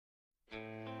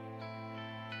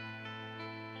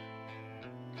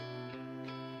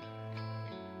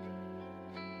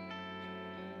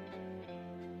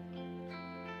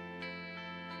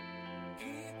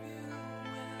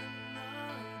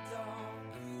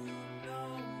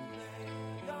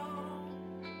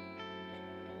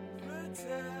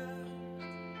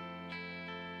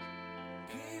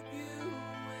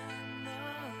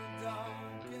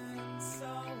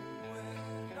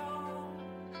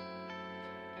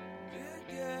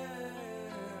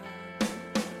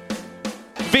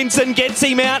Vincent gets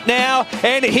him out now,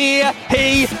 and here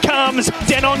he comes.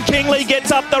 Denon Kingley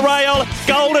gets up the rail.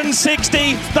 Golden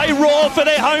 60. They roar for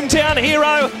their hometown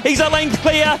hero. He's a length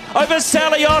clear over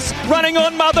Salios, running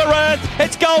on Mother Earth.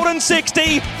 It's Golden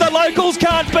 60. The locals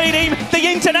can't beat him. The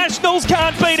internationals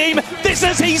can't beat him. This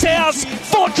is his house.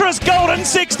 Fortress Golden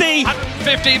 60.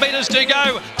 150 metres to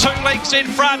go. 2 lengths in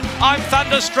front. I'm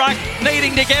thunderstruck,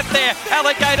 needing to get there.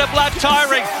 Alligator Blood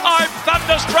tiring. I'm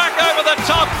thunderstruck over the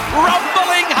top.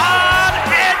 Rumbling hard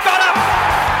and got up.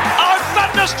 I'm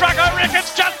thunderstruck. I reckon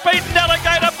it's just beaten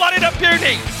Alligator Blood into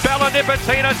beauty. Bella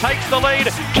Nipotina takes the lead.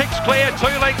 Kicks clear. 2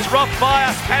 lengths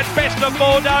Rothfire and Best of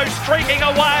Bordeaux streaking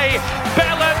away.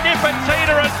 Bella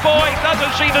Nipotina, and boy,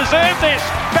 doesn't she deserve this.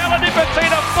 Bella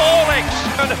Nipotina 4 lengths.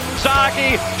 And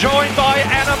Zaki joined by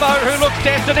Animo, who looks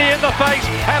destiny in the face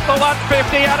at the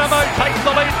 150. Animo takes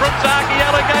the lead from Zaki.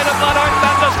 Alligator Blood, I'm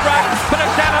thunderstruck, but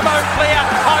it's Animo clear.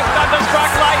 I'm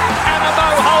thunderstruck late. Animo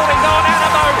holding on.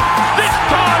 Animo this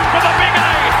time for the big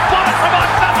A. Won it from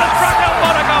I'm thunderstruck. El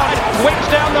Monagon Wicks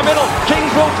down the middle. Kings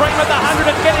will dream at the 100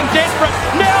 and getting desperate.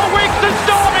 Now Wicks is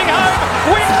storming home.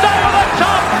 Wicks over the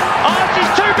top. Oh,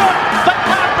 she's too good. They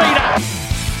can't beat her.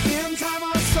 In time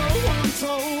or so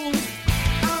untold,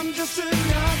 I'm just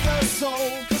another soul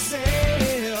for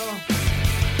sale.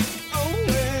 Oh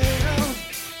well.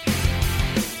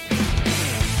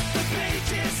 The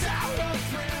pages out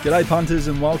of print. G'day punters,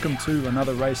 and welcome to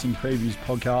another Racing Previews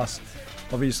podcast.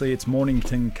 Obviously it's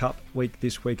Mornington Cup week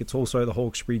this week. It's also the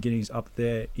Hawkesbury Guineas up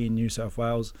there in New South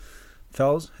Wales.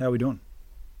 Fellas, how are we doing?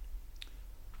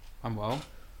 I'm well.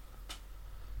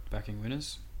 Backing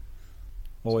winners.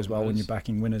 Always well when you're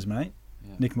backing winners, mate.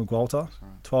 Yeah. Nick McWalter,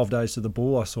 12 days to the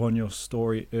bull. I saw in your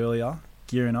story earlier.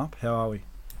 Gearing up, how are we?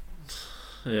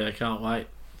 Yeah, I can't wait.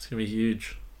 It's going to be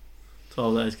huge.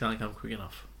 12 days can't come quick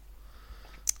enough.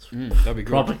 That'll be good.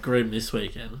 Proper grim this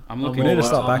weekend. We need to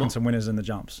start backing some winners in the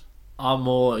jumps. I'm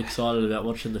more excited about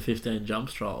watching the 15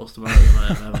 jumps trials tomorrow than I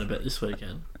am having a bet this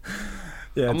weekend.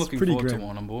 Yeah, I'm it's looking pretty forward grim. to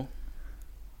one on ball.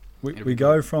 We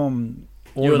go from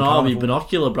You and I will be Carnival.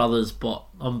 binocular brothers, but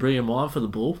I'm bringing mine for the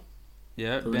bull.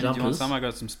 Yeah, For the Ben, do you want jumpers. some? I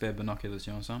got some spare binoculars.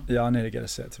 Do you want some? Yeah, I need to get a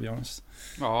set, to be honest.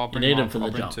 Oh, I'll You bring need one. them for I'll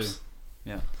the bring jumps. 2.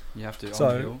 Yeah, you have to. So-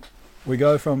 on the hill. We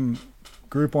go from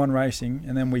Group 1 racing,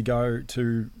 and then we go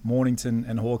to Mornington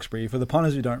and Hawkesbury. For the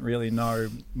punters who don't really know,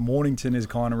 Mornington is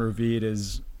kind of revered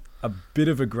as a bit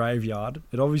of a graveyard.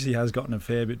 It obviously has gotten a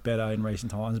fair bit better in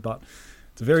recent times, but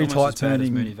it's a very It's almost tight as bad as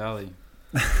turning. Moonee Valley.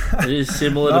 It is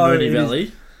similar to No, Moonee it is-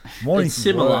 Valley. Mornington's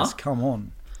similar. worse, come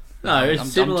on. No, it's I'm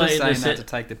similar just in the saying sense. that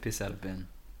to take the piss out of Ben.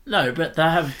 No, but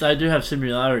they do have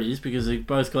similarities because they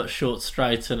both got short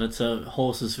straights and it's a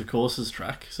horses for courses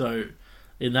track. So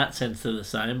in that sense they're the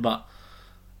same, but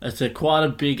it's quite a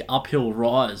big uphill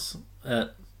rise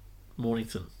at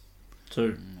Mornington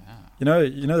too. You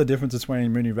know the difference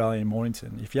between Moonee Valley and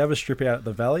Mornington? If you have a strip out at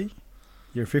the valley,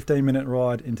 you're a 15-minute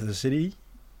ride into the city, you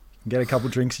can get a couple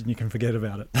drinks and you can forget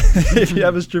about it. If you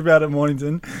have a strip out at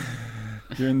Mornington,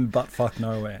 you're in butt-fuck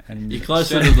nowhere. And You're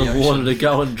closer Straight to to the the water ocean. to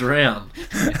go and drown.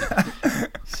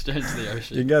 Straight to the you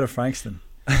ocean. can go to Frankston.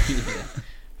 Yeah.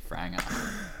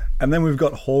 Franger. And then we've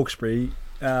got Hawkesbury.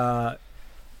 I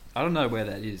don't know where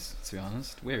that is, to be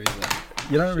honest. Where is that?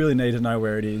 You don't really need to know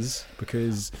where it is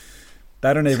because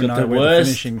they don't even got know the where the worst-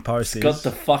 finishing post It's is. got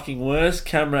the fucking worst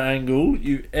camera angle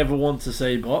you ever want to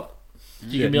see, bot.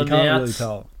 You Yeah, can be you on can't the really outs,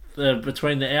 tell.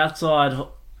 between the outside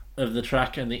of the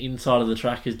track and the inside of the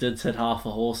track is dead set half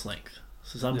a horse length.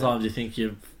 So sometimes you think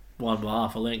you've won by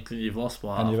half a length and you've lost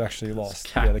by half. And you've actually lost.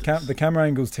 It's Yeah, cactus. the camera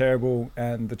angle's terrible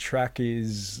and the track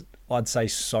is, I'd say,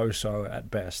 so-so at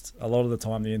best. A lot of the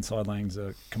time the inside lanes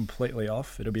are completely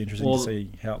off. It'll be interesting Well, to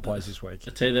see how it plays this week.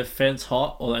 It's either fence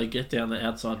hot or they get down the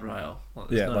outside rail.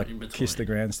 There's Yeah, no like in between. kiss the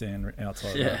grandstand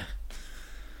outside. Yeah. Right?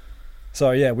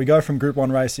 So yeah, we go from Group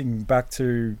 1 racing back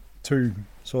to two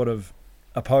sort of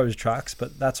opposed tracks,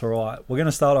 but that's all right. We're going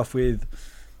to start off with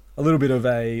a little bit of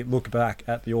a look back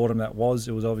at the autumn that was.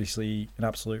 It was obviously an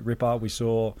absolute ripper. We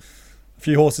saw a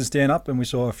few horses stand up and we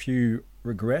saw a few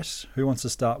regress. Who wants to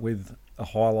start with a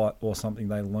highlight or something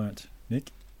they learnt?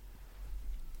 Nick?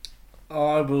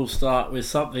 I will start with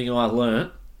something I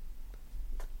learnt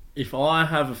if I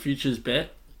have a futures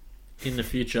bet in the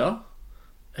future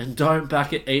and don't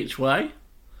back it each way,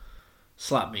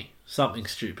 slap me. Something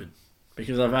stupid.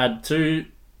 Because I've had 2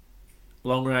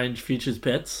 long-range futures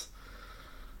bets.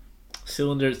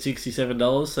 Cylinder at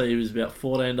 $67, so he was about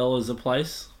 $14 a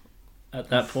place at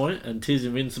that point, and Tiz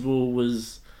Invincible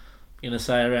was going to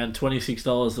say around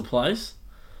 $26 a place.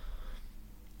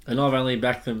 And I've only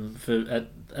backed them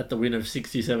at the win of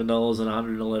 $67 and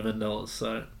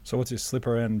 $111. So what's his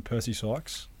Slipper and Percy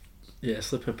Sykes? Yeah,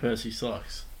 Slipper Percy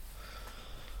Sykes.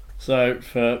 So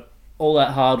for all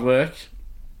that hard work,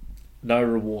 no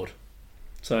reward.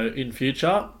 So in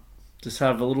future, just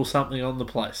have a little something on the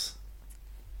place.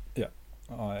 Yeah,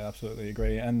 I absolutely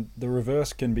agree. And the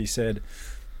reverse can be said.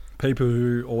 People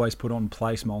who always put on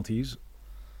place multis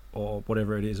or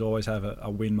whatever it is always have a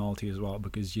win multi as well,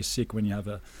 because you're sick when you have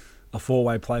a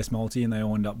 4-way place multi and they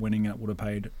all end up winning and it would have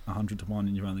paid 100 to 1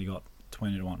 and you've only got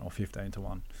 20 to 1 or 15 to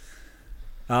 1.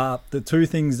 The 2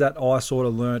 things that I sort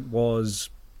of learnt was,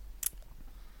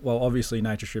 well, obviously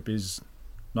Nature Strip is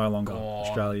no longer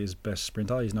Australia's best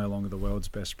sprinter. He's no longer the world's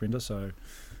best sprinter, so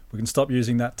we can stop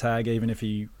using that tag even if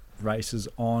he races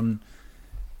on.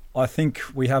 I think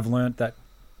we have learnt that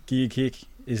Gear Kick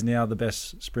is now the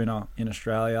best sprinter in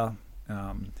Australia.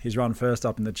 His run first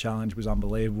up in the challenge was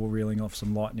unbelievable, reeling off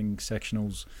some lightning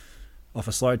sectionals off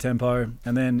a slow tempo.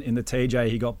 And then in the TJ,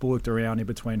 he got bullocked around in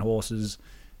between horses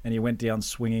and he went down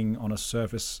swinging on a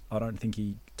surface I don't think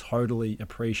he totally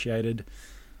appreciated.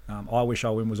 I Wish I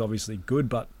Win was obviously good,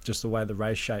 but just the way the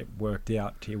race shape worked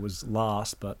out, he was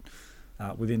last, but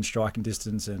within striking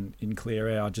distance and in clear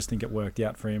air, I just think it worked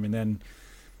out for him. And then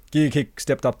Gear Kick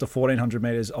stepped up to 1,400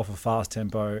 metres off a fast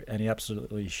tempo and he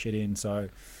absolutely shit in. So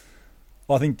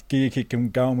I think Gear Kick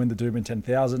can go and win the Doomben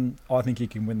 10,000. I think he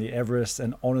can win the Everest.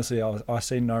 And honestly, I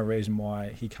see no reason why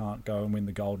he can't go and win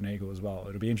the Golden Eagle as well.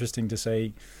 It'll be interesting to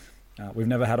see. We've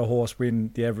never had a horse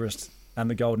win the Everest and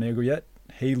the Golden Eagle yet.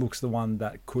 He looks the one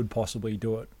that could possibly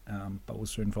do it, but we'll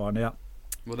soon find out.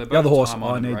 Well, they're The other both horse I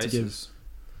time-honoured need races. to give...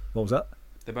 What was that?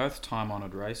 They're both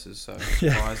time-honoured races, so it's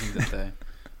surprising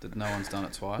that no one's done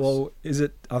it twice. Well,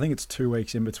 I think it's 2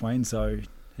 weeks in between, so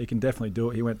he can definitely do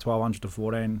it. He went 1,200 to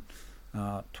 14,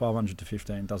 1,200 to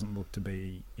 15 doesn't look to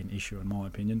be an issue in my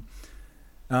opinion.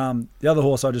 The other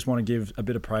horse I just want to give a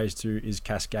bit of praise to is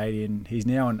Cascadian. He's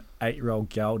now an 8-year-old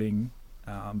gelding,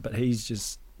 but he's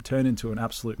just turned into an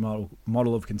absolute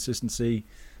model of consistency.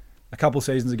 A couple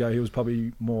seasons ago, he was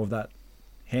probably more of that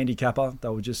handicapper. They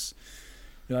were just,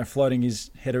 floating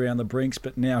his head around the brinks,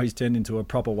 but now he's turned into a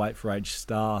proper weight for age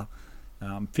star.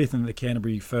 5th in the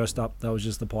Canterbury first up. That was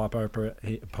just the pipe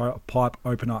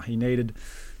opener he needed.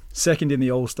 2nd in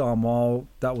the All-Star Mile.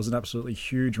 That was an absolutely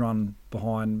huge run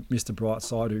behind Mr.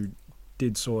 Brightside, who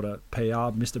did sort of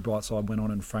PR. Mr. Brightside went on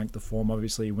and franked the form,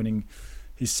 obviously winning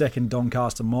his 2nd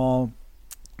Doncaster Mile.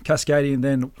 Cascadian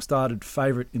then started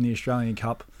favourite in the Australian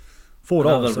Cup. $4.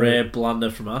 Another rare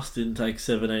blunder from us. Didn't take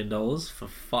 $17, for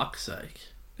fuck's sake.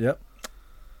 Yep.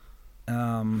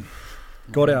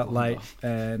 Got out late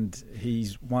and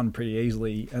he's won pretty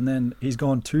easily. And then he's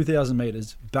gone 2,000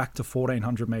 metres back to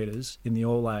 1,400 metres in the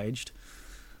all-aged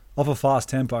off a fast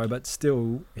tempo, but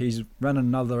still he's run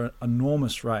another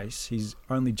enormous race. He's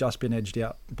only just been edged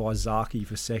out by Zaki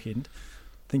for 2nd.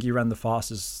 I think he ran the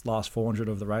fastest last 400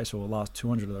 of the race or last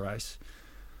 200 of the race.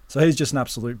 So he's just an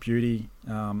absolute beauty.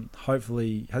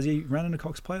 Hopefully, has he ran in a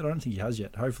Cox Plate? I don't think he has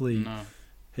yet. Hopefully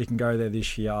he can go there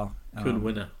this year. Good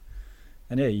winner.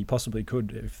 And yeah, he possibly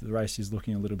could if the race is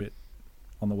looking a little bit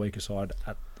on the weaker side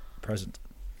at present.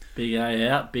 Big A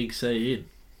out, big C in.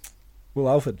 Will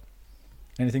Alford,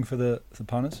 anything for the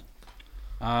punters?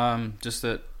 Just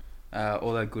that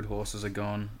all their good horses are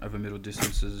gone over middle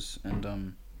distances,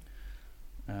 and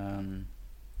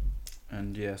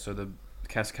yeah, so the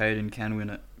Cascadian can win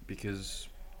it because.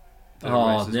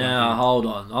 Hold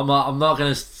on. I'm not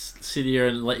going to sit here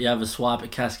and let you have a swipe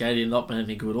at Cascadian not being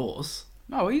any good horse.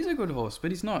 No, he's a good horse, but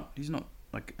he's not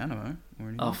like Animo or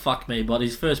anything. Oh fuck me! But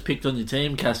he's first picked on your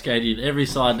team, Cascadian. Every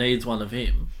side needs one of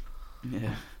him.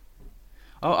 Yeah.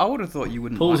 I would have thought you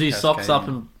wouldn't. Pulls like his socks up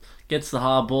and gets the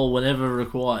hard ball whenever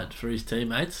required for his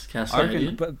teammates.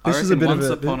 Cascadian. But this is a bit once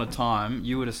of upon a time,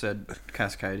 you would have said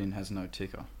Cascadian has no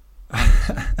ticker.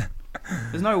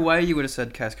 There's no way you would have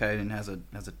said Cascadian has a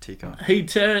ticker. He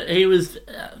was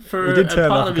for he did a turn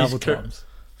part up of a his couple times.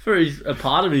 For a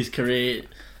part of his career.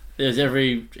 There's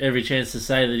every chance to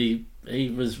say that he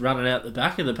was running out the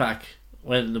back of the pack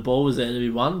when the ball was there to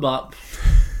be won, but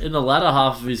in the latter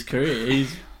half of his career,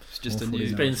 he's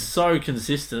been so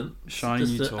consistent. Shiny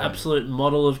just new an toy. absolute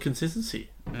model of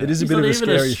consistency. It is a He's bit not of a even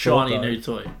scary a shiny thought, though. new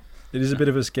toy. It is a bit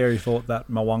of a scary thought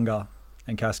that Mwanga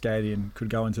and Cascadian could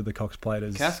go into the Cox Plate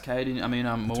as Cascadian, I mean,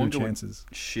 two Moonga would chances.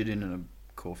 shit in a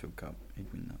Caulfield Cup.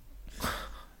 He'd win that.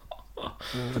 Well,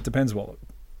 it depends what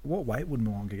weight would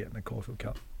Moonga get in the Caulfield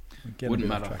Cup. Wouldn't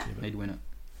matter. He'd win it.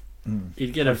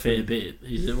 He'd get a fair bit.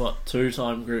 He's a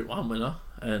two-time Group 1 winner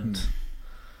and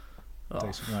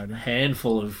Decent rating. a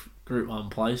handful of Group 1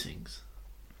 placings.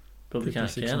 Probably can't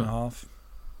 56 count and a them. half.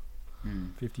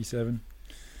 57.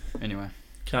 Anyway.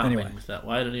 Can't win with that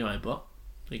weight anyway, but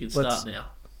we can start now.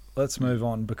 Let's move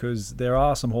on because there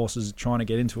are some horses trying to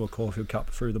get into a Caulfield Cup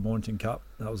through the Mornington Cup.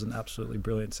 That was an absolutely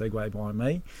brilliant segue by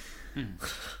me.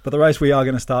 But the race we are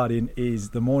going to start in is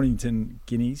the Mornington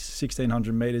Guineas,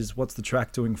 1,600 metres. What's the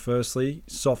track doing firstly?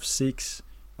 Soft 6.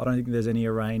 I don't think there's any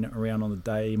rain around on the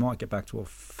day. You might get back to a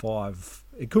 5.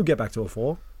 It could get back to a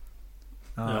 4.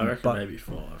 I reckon maybe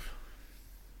 5.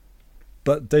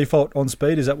 But default on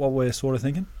speed, is that what we're sort of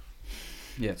thinking?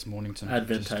 Yeah, it's Mornington.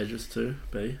 Advantageous too,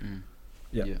 B.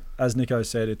 Yeah. As Nico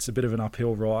said, it's a bit of an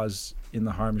uphill rise in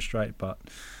the home straight, but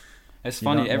it's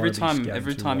funny every time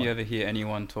right. you ever hear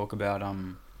anyone talk about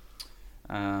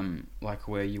like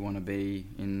where you want to be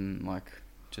in like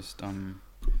just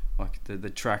like the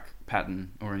track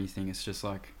pattern or anything, it's just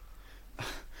like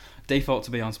default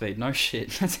to be on speed. No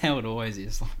shit, that's how it always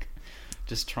is. Like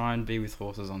just try and be with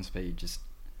horses on speed.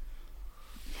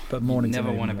 But you Mornington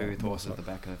never want to be with horses at the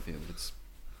back of the field. It's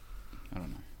I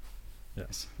don't know.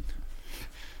 Yes.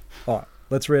 All right,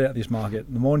 let's read out this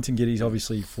market. The Mornington Guineas,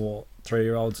 obviously for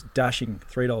 3-year-olds, Dashing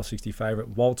 $3.60 favourite,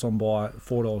 Waltz on By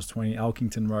 $4.20,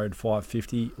 Elkington Road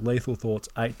 $5.50, Lethal Thoughts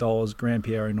 $8, Grand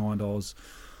Piero $9,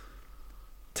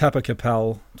 Tapper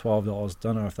Capel $12.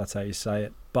 Don't know if that's how you say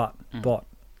it, but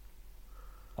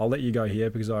I'll let you go here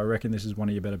because I reckon this is one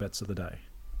of your better bets of the day.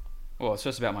 Well, it's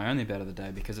just about my only bet of the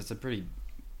day because it's a pretty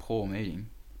poor meeting.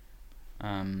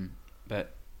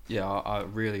 But yeah, I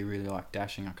really, really like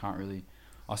Dashing.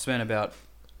 I spent about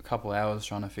a couple hours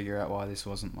trying to figure out why this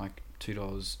wasn't like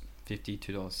 $2.50,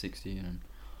 $2.60, and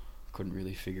couldn't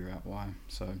really figure out why.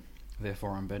 So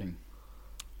therefore, I'm betting.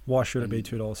 Why should it be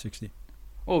 $2.60?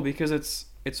 Well, because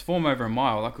it's form over a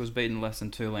mile. Like it was beaten less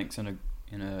than 2 lengths in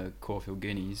a Caulfield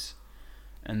Guineas,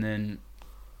 and then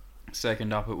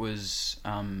second up it was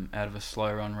out of a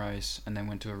slow run race, and then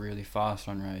went to a really fast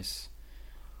run race.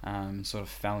 Sort of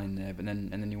fell in there, but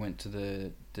then you went to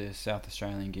the South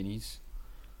Australian Guineas,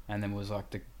 and then was like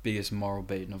the biggest moral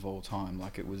beaten of all time.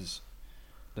 Like it was,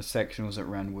 the sectionals it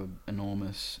ran were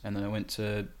enormous, and then I went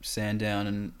to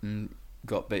Sandown and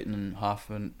got beaten in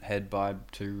half a head by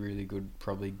 2 really good,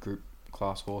 probably group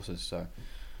class horses. So,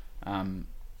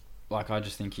 like I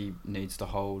just think he needs to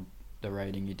hold the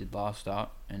rating he did last start,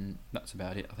 and that's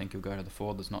about it. I think he'll go to the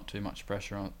 4. There's not too much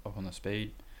pressure up on the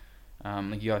speed.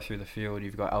 Like you go through the field,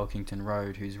 you've got Elkington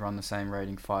Road, who's run the same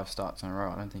rating 5 starts in a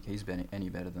row. I don't think he's been any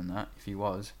better than that. If he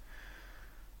was,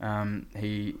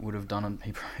 he would have done it.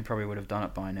 He probably would have done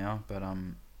it by now. But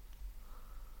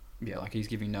yeah, like he's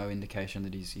giving no indication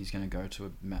that he's going to go to a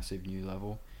massive new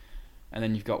level. And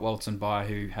then you've got Waltz and By,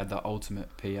 who had the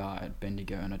ultimate PR at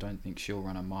Bendigo, and I don't think she'll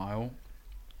run a mile.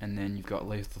 And then you've got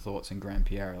Lethal Thoughts and Grand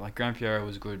Piero. Like Grand Piero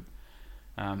was good.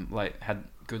 Had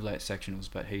good late sectionals,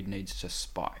 but he needs to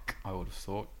spike, I would have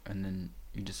thought. And then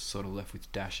you're just sort of left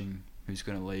with Dashing, who's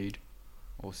going to lead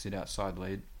or sit outside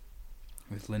lead,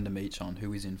 with Linda Meachon,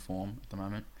 who is in form at the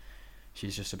moment.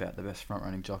 She's just about the best front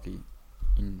running jockey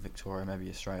in Victoria, maybe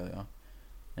Australia.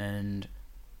 And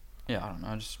yeah, I don't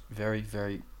know, just very,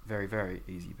 very, very, very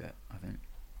easy bet, I think.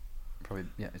 Probably,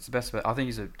 yeah, it's the best bet. I think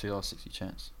he's a $2.60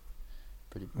 chance.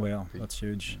 Wow, that's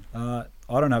huge. I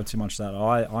don't have too much of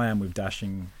that. I am with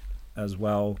Dashing as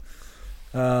well.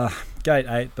 Gate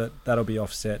 8, but that'll be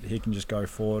offset. He can just go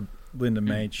forward. Linda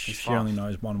Meach, she only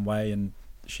knows one way, and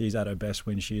she's at her best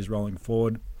when she is rolling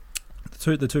forward.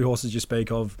 The two horses you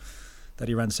speak of that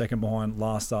he ran second behind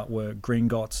last start were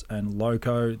Gringotts and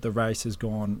Loco. The race has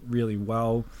gone really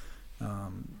well.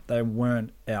 They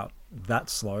weren't out that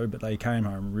slow, but they came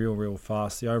home real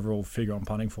fast. The overall figure on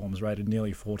punting form is rated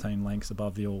nearly 14 lengths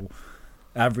above the all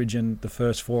average, and the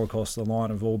first 4 across the line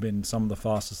have all been some of the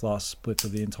fastest last splits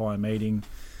of the entire meeting.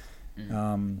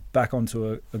 Back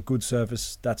onto a good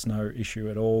surface, that's no issue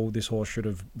at all. This horse should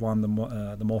have won the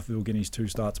Morpheville Guineas 2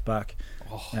 starts back,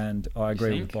 and I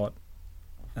agree with Bot.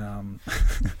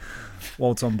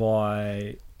 Waltz on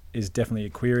By is definitely a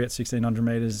query at 1,600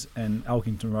 metres, and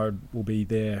Elkington Road will be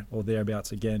there or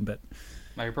thereabouts again. But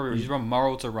he's run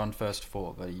moral to run first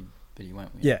 4, but he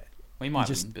won't win. Yeah, well, he might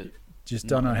win, but just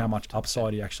don't know how much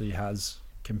upside he actually has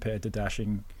compared to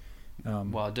Dashing.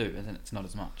 Well, I do, and then it's not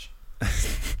as much.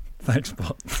 Thanks,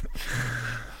 Bot.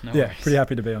 No yeah, worries. pretty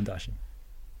happy to be on Dashing.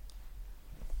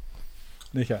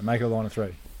 Nico, make it a line of 3.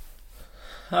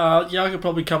 Yeah, I could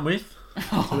probably come with.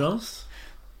 To be honest.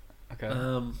 Okay.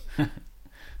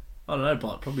 I don't know,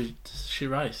 but probably just a shit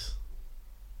race.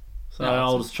 So No,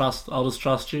 I'll it's just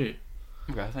trust you.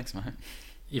 Okay, thanks, mate.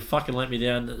 You fucking let me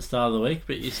down at the start of the week,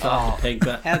 but you're starting to peg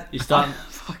back. How- You're starting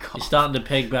Fuck You're off. starting to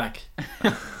peg back.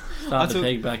 took-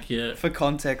 Peg back. Yeah. For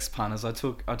context, punters, I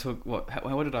took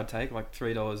what did I take? Like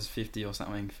 $3.50 or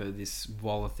something for this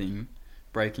Waller thing,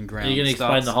 breaking ground. Are you going to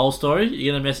explain the whole story?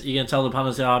 You're going to tell the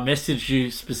punters how I messaged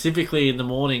you specifically in the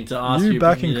morning to ask you. You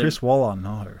backing Chris Waller?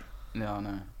 No. No,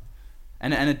 no.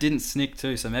 And it didn't snick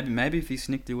too, so maybe if he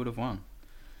snicked, he would have won.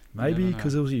 Maybe never know.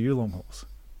 because it was a Yulong horse.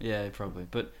 Yeah, probably.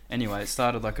 But anyway, it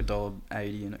started like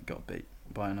 $1.80 and it got beat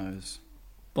by a nose.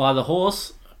 By the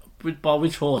horse? By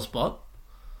which horse, Bot?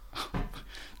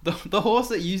 The horse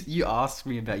that you asked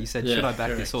me about, you said, Yeah, should I back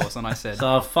correct. this horse? And I said,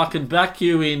 So I fucking back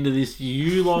you into this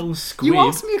Yulong squib. you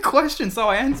asked me a question, so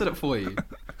I answered it for you.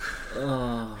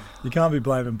 Oh, You can't be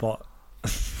blaming Bot.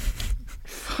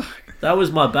 that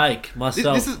was my bake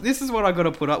myself. This is what I got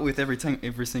to put up with every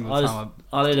single I time.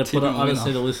 need to tipping a I just winner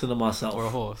need to listen to Or a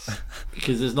myself horse.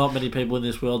 because there's not many people in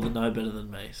this world that know better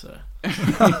than me. So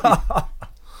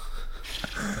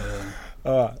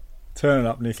All right, turn it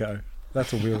up, Nico.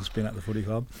 That's a wheel spin at the footy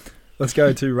club. Let's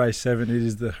go to race 7. It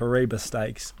is the Hariba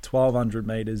Stakes, 1,200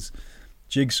 metres.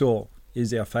 Jigsaw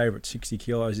is our favourite, 60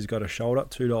 kilos. He's got a shoulder,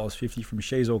 $2.50 from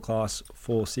She's All Class,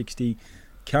 $4.60.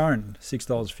 Karen,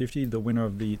 $6.50, the winner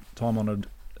of the time-honoured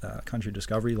Country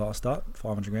Discovery last start,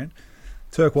 500 grand.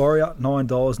 Turk Warrior,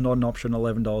 $9, not an option,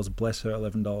 $11. Bless Her,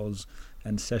 $11.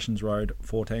 And Sessions Road,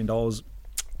 $14.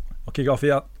 I'll kick off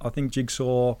here. I think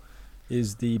Jigsaw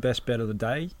is the best bet of the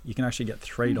day. You can actually get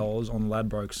 $3 on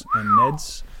Ladbrokes and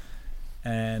Neds.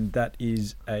 And that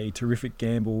is a terrific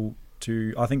gamble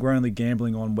to... I think we're only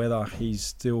gambling on whether he's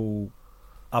still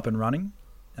up and running.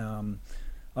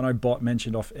 I know Bot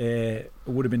mentioned off air it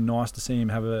would have been nice to see him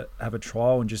have a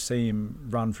trial and just see him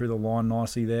run through the line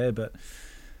nicely there. But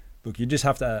look, you just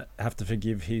have to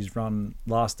forgive his run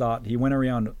last start. He went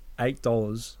around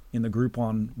 $8 in the Group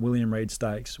 1 William Reid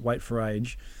Stakes, weight for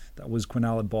age. That was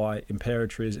quinalled by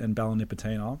Imperatriz and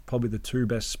Ballanipatina, probably the two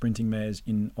best sprinting mares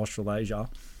in Australasia.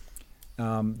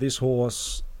 This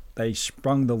horse, they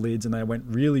sprung the lids and they went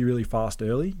really, really fast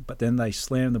early, but then they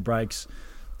slammed the brakes.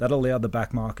 That allowed the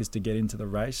back markers to get into the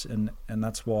race, and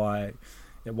that's why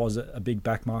it was a big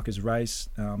back markers race.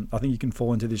 I think you can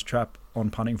fall into this trap on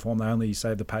punting form. They only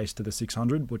save the pace to the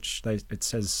 600, which it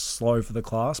says slow for the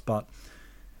class, but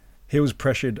he was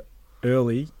pressured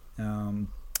early.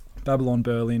 Babylon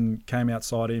Berlin came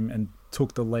outside him and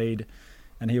took the lead,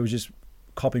 and he was just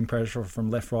copping pressure from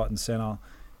left, right and centre.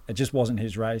 It just wasn't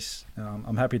his race.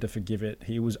 I'm happy to forgive it.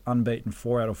 He was unbeaten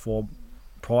 4 out of 4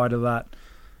 prior to that.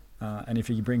 And if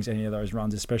he brings any of those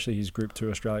runs, especially his Group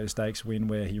 2 Australia Stakes win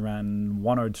where he ran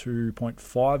 102.5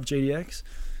 GDX,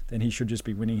 then he should just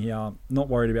be winning here. Not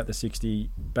worried about the 60.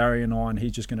 Barrier 9,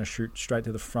 he's just going to shoot straight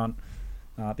to the front.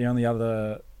 The only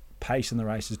other pace in the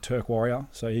race is Turk Warrior,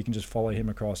 so he can just follow him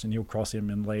across and he'll cross him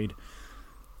and lead.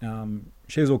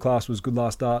 She's All Class was good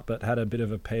last start, but had a bit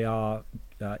of a PR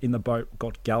in the boat,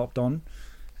 got galloped on,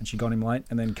 and she got him late.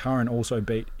 And then Curran also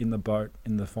beat in the boat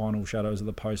in the final shadows of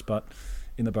the post, but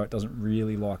in the boat doesn't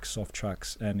really like soft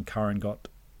tracks, and Curran got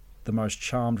the most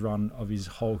charmed run of his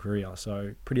whole career.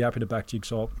 So pretty happy to back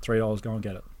Jigsaw. $3, go and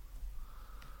get it.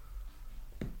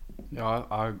 Yeah,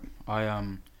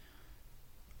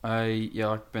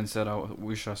 like Ben said, I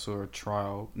wish I saw a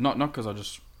trial. Not because I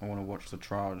want to watch the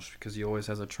trial, just because he always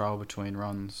has a trial between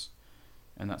runs,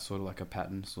 and that's sort of like a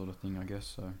pattern sort of thing, I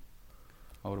guess. So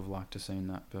I would have liked to seen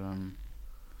that, but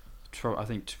I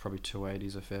think probably 280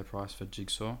 is a fair price for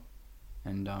Jigsaw,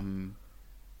 and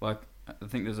like I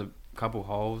think there's a couple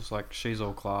holes like She's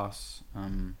All Class.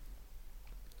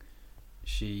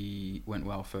 She went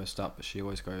well first up, but she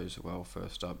always goes well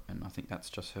first up, and I think that's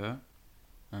just her.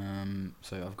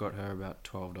 So I've got her about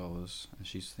 $12, and I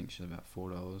think she's about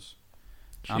 $4.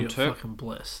 She got fucking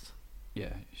blessed.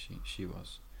 Yeah, she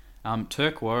was.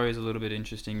 Turk Warrior is a little bit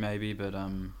interesting, maybe, but I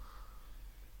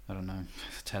don't know.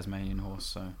 Tasmanian horse,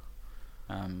 so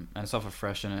and it's off a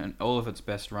freshen, and all of its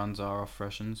best runs are off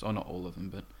freshens, or not all of them,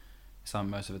 but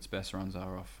most of its best runs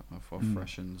are off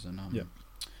freshens, and yeah.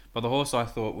 But the horse I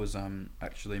thought was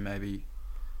actually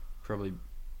probably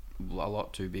a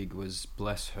lot too big was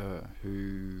Bless Her,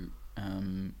 who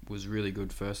was really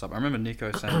good first up. I remember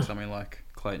Nico saying something like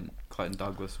Clayton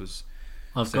Douglas was.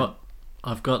 I've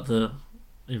got the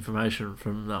information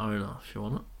from the owner if you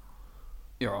want it.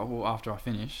 Yeah, right, well after I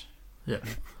finish. Yeah.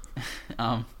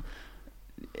 I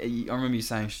remember you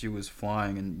saying she was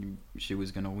flying and she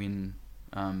was going to win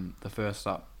the first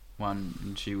up one,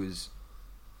 and she was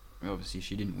obviously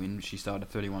she didn't win. She started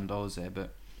at $31 there,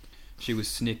 but she was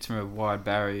snicked from a wide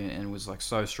barrier and was like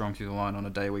so strong through the line on a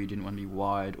day where you didn't want to be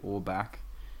wide or back.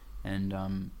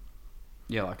 And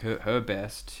yeah, like her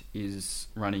best is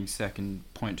running second,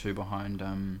 0.2 behind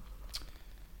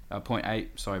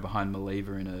 0.8 behind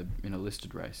Maliva in a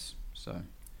listed race. So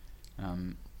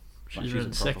she's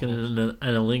run second in an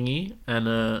Alingi and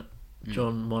a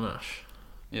John Monash.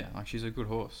 Yeah, like she's a good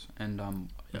horse, and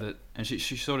and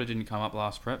she sort of didn't come up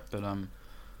last prep,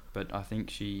 but I think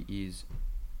she is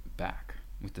back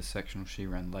with the sectional she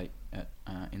ran late at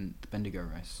in the Bendigo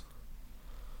race.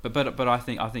 But I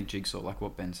think Jigsaw, like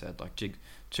what Ben said, like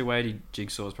 280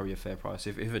 Jigsaw is probably a fair price.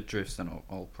 If it drifts, then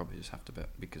I'll probably just have to bet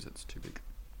because it's too big.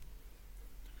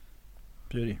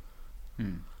 Beauty.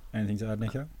 Anything to add,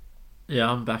 Nico?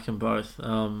 Yeah, I'm backing both.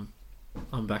 I'm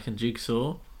backing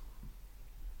Jigsaw.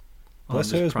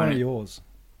 Bless her is one of yours.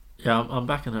 Yeah, I'm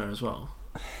backing her as well.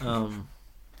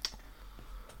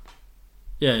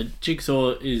 Yeah,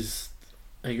 Jigsaw is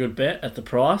a good bet at the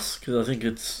price because I think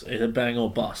it's either bang or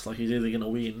bust. Like he's either going to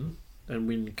win and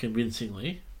win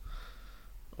convincingly,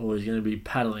 or he's going to be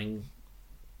paddling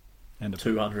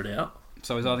 200 out.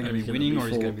 So he's either going to be winning or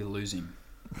he's going to be losing.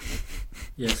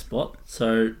 Yeah, spot.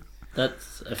 So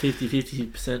that's a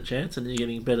 50% chance, and you're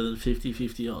getting better than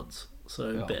 50-50 odds.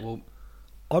 So bet. Well,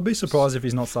 I'd be surprised if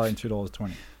he's not starting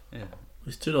 $2.20. Yeah.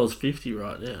 He's $2.50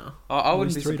 right now. I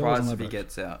wouldn't be $3 surprised on if he Ladbrokes.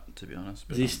 gets out, to be honest.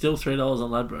 But Is he still $3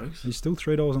 on Ladbrokes? He's still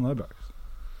 $3 on Ladbrokes.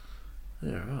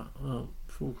 Yeah, right. Well,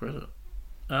 full credit.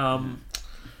 And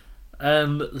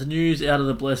the news out of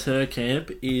the Bless Her camp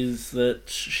is that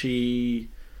she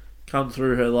come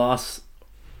through her last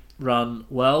run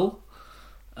well.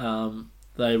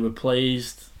 They were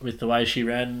pleased with the way she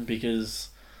ran because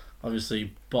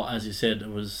obviously, as you said, it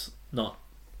was not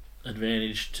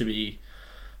advantage to be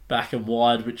back and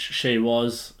wide, which she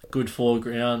was. Good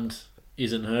foreground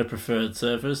isn't her preferred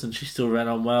surface, and she still ran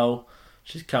on well.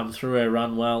 She's come through her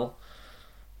run well.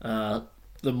 The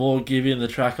more give in the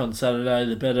track on Saturday,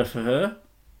 the better for her.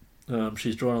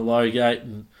 She's drawn a low gate,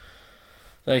 and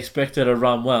they expect her to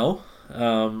run well.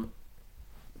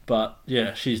 But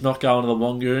yeah, she's not going to the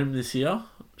Wangoom this year.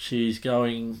 She's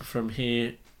going from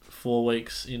here 4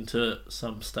 weeks into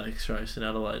some stakes race in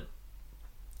Adelaide.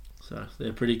 So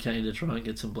they're pretty keen to try and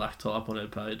get some black type on her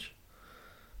page.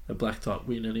 A black type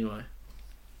win anyway.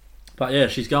 But yeah,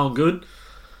 she's going good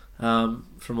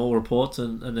from all reports,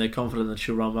 and they're confident that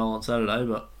she'll run well on Saturday.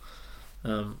 But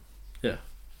yeah,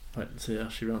 wait and see how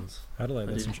she runs. Adelaide,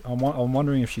 I'm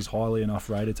wondering if she's highly enough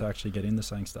rated to actually get in the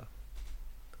Sangster.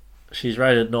 She's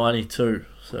rated 92,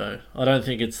 so I don't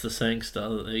think it's the Sangster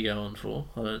that they're going for.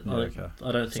 I don't think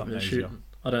Something they're easier. shooting.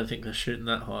 I don't think they're shooting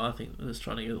that high. I think they're just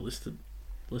trying to get a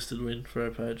listed win for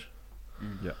her page.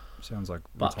 Yeah, sounds like.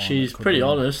 But retirement she's could pretty be-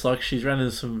 honest. Like she's ran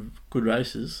in some good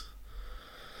races.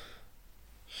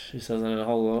 She hasn't had a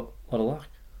whole lot of luck.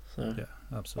 So Yeah,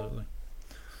 absolutely.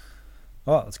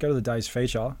 All right, let's go to the day's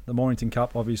feature. The Mornington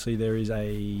Cup, obviously there is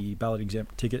a ballot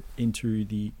exempt ticket into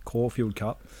the Caulfield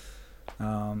Cup.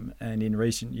 And in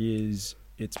recent years,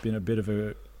 it's been a bit of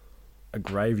a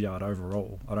graveyard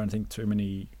overall. I don't think too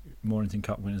many Mornington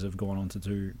Cup winners have gone on to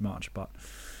do much, but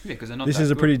yeah, because they're not. this that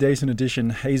is a good. pretty decent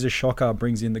addition. He's a shocker,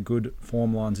 brings in the good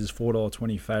form lines, his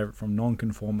 $4.20 favourite from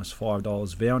non-conformist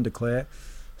 $5. Vow and Declare,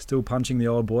 still punching the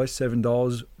old boy,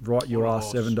 $7. Right You Are,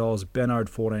 $7. Benode,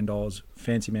 $14.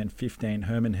 Fancy Man, $15.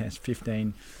 Herman Hess,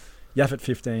 $15. Yaffet,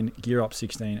 $15. Gear Up,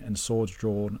 $16. And Swords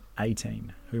Drawn,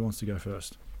 $18. Who wants to go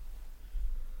first?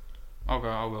 I'll go.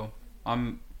 I will.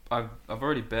 I've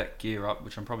already bet Gear Up,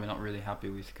 which I'm probably not really happy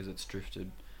with because it's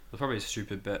drifted. It's probably a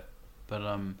stupid bet, but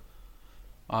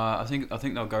I think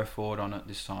they'll go forward on it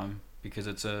this time because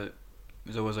it's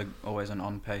always an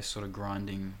on pace sort of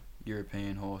grinding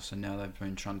European horse, and now they've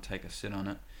been trying to take a sit on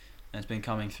it, and it's been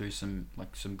coming through some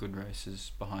good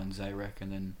races behind Zayrek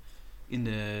and then in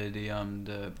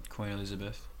the Queen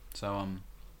Elizabeth. So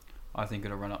I think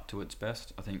it'll run up to its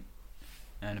best. I think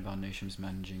Annabelle Neesham's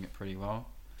managing it pretty well.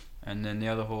 And then the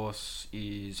other horse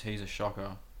is He's a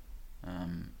Shocker,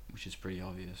 which is pretty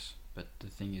obvious. But the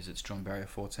thing is, it's drawn barrier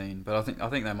 14. But I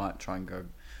think they might try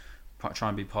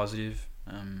and be positive.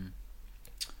 And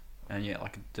yeah,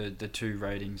 like the two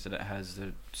ratings that it has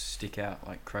that stick out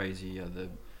like crazy are the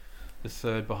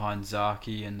third behind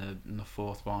Zaki and the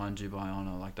fourth behind Dubai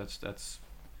Honor. Like that's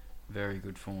very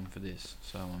good form for this.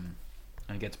 So and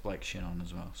it gets Blake Shin on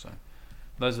as well. So.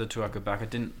 Those are the two I could back. I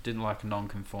didn't like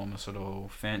non-conformist at all.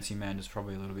 Fancy Man is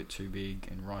probably a little bit too big,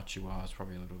 and Right You Are is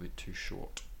probably a little bit too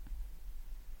short.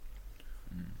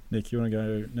 Nick, you want to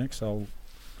go next? I'll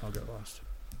go last.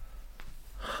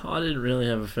 I didn't really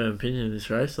have a firm opinion in this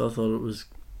race. I thought it was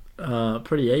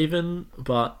pretty even,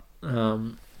 but if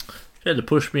you had to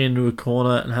push me into a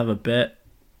corner and have a bet,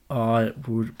 I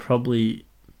would probably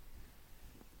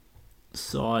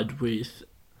side with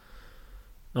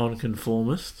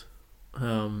Nonconformist.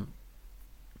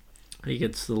 He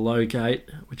gets the low gate,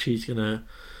 which he's going to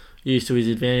use to his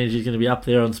advantage. He's going to be up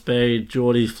there on speed.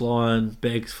 Geordie's flying,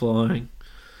 Begg's flying.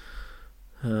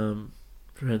 Ran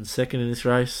second in this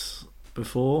race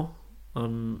before, off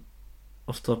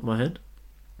the top of my head.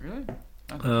 Really?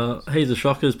 He's a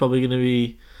shocker. Is probably going to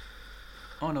be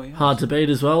hard to beat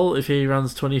as well. If he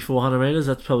runs 2,400 metres,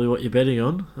 that's probably what you're betting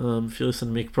on. If you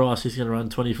listen to Mick Price, he's going to run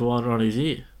 2,400 on his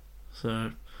ear.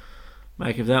 So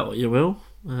make of that what you will.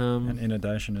 And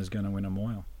Inundation is going to win a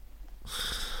mile.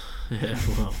 Yeah,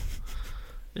 well,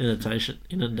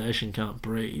 Inundation can't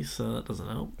breathe, so that doesn't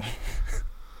help.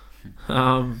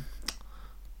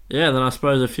 Yeah, then I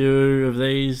suppose a few of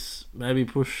these maybe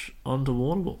push on to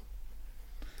Warrnambool.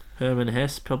 Herman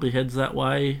Hess probably heads that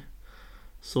way.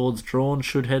 Swords Drawn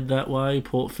should head that way.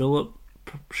 Port Phillip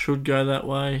should go that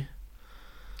way.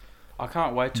 I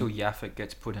can't wait till Yaffet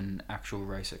gets put in an actual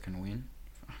race that can win.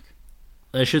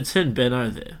 They should send Benno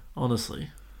there, honestly.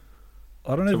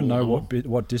 I don't even know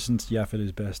what distance Yaffet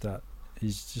is best at.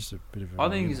 He's just a bit of a... I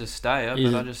think he's a stayer,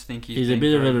 but I just think he's a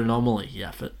bit of an anomaly,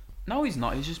 Yaffet. No, he's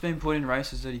not. He's just been put in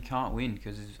races that he can't win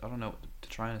because I don't know what the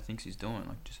trainer thinks he's doing.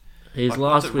 His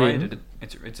last win... Rated?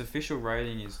 Its official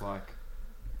rating is like...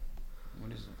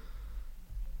 What is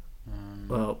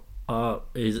it?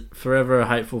 He's forever a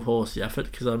hateful horse, Yaffet,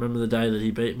 because I remember the day that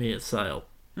he beat me at Sale.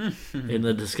 In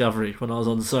the Discovery when I was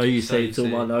on So You See till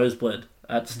my nose bled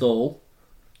at stall.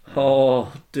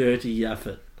 Oh, dirty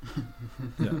Yaffet.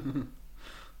 Yeah.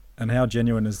 And how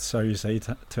genuine is So You See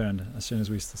turned as soon as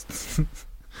we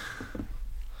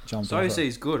jumped So You See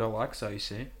is good. I like So You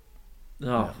See.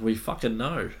 Oh, we fucking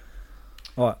know.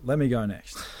 Alright, let me go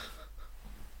next.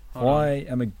 I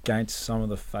am against some of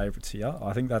the favourites here.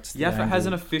 I think that's the Yaffet has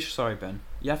an official... Sorry, Ben.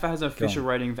 Yaffet has an official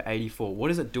rating of 84. What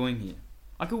is it doing here?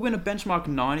 I could win a benchmark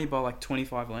 90 by like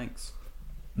 25 lengths.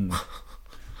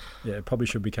 Yeah, it probably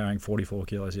should be carrying 44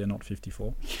 kilos here, not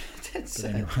 54. That's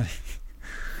but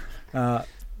anyway,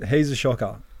 he's a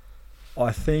shocker.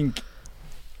 I think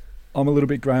I'm a little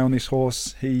bit grey on this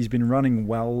horse. He's been running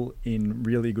well in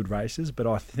really good races, but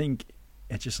I think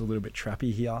it's just a little bit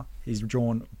trappy here. He's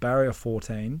drawn barrier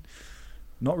 14.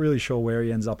 Not really sure where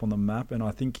he ends up on the map, and I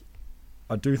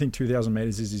do think 2,000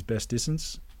 metres is his best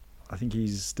distance. I think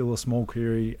he's still a small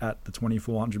query at the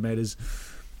 2,400 metres.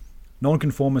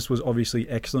 Nonconformist was obviously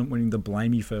excellent winning the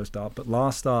Blamey first up, but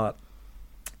last start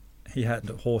he had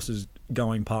horses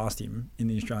going past him in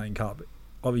the Australian Cup.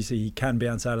 Obviously he can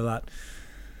bounce out of that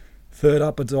third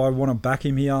up, but do I want to back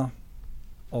him here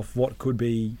off what could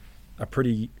be a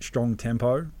pretty strong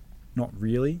tempo? Not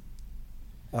really.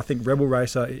 I think Rebel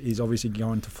Racer is obviously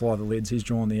going to fly the lids. He's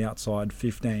drawn the outside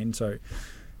 15, so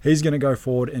he's going to go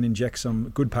forward and inject some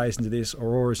good pace into this.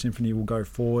 Aurora Symphony will go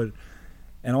forward.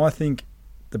 And I think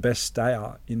the best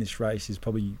stayer in this race is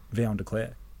probably Vow and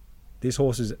Declare. This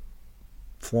horse is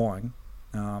flying.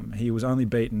 He was only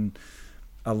beaten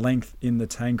a length in the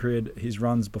Tancred. His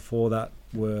runs before that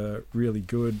were really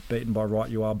good. Beaten by Right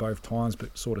You Are both times,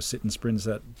 but sort of sit and sprints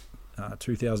at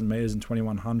 2,000 metres and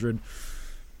 2,100.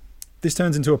 This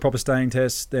turns into a proper staying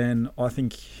test, then I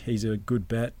think he's a good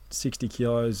bet. 60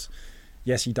 kilos.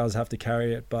 Yes, he does have to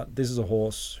carry it, but this is a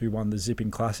horse who won the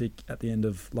Zipping Classic at the end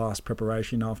of last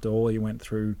preparation after all he went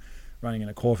through running in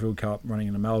a Caulfield Cup, running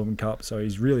in a Melbourne Cup, so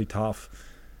he's really tough.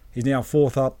 He's now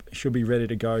fourth up, should be ready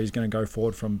to go. He's going to go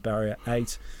forward from barrier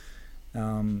 8.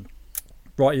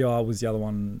 Right You Are was the other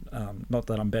one, not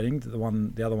that I'm betting,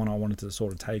 the other one I wanted to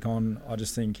sort of take on. I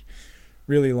just think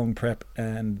really long prep,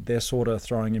 and they're sort of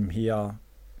throwing him here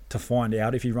to find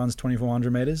out if he runs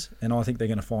 2,400 metres, and I think they're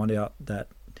going to find out that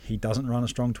he doesn't run a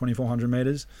strong 2,400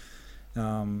 metres.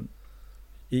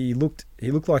 He looked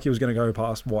like he was going to go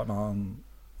past White Marlin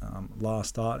last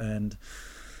start, and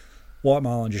White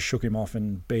Marlin just shook him off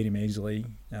and beat him easily.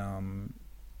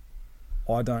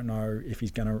 I don't know if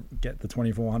he's going to get the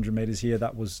 2,400 metres here.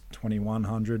 That was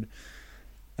 2,100.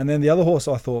 And then the other horse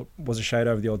I thought was a shade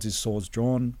over the odds is Swords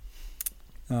Drawn.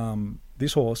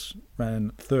 This horse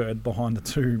ran third behind the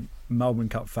two Melbourne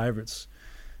Cup favourites.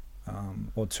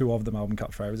 Or two of the Melbourne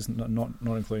Cup favourites, not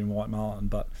including White Marlin,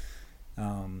 but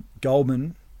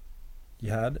Goldman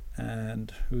you had,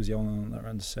 and who was the other one that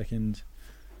ran second?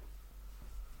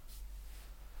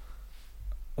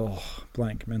 Oh,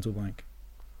 mental blank.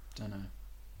 Don't know.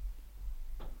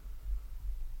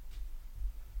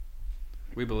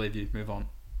 We believe you. Move on.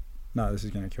 No, this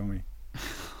is going to kill me.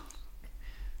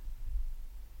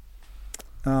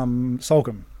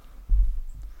 Solcombe.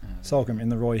 Salcombe in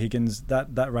the Roy Higgins.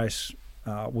 That race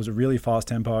was a really fast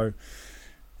tempo,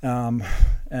 and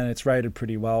it's rated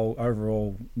pretty well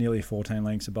overall, nearly 14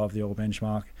 lengths above the oil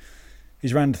benchmark.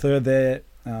 He's ran third there,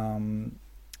 and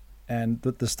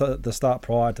the start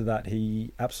prior to that,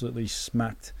 he absolutely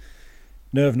smacked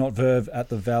Nerve Not Verve at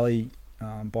the Valley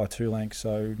by 2 lengths.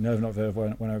 So Nerve Not Verve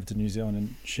went over to New Zealand,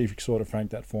 and she sort of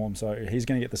franked that form. So he's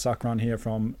going to get the suck run here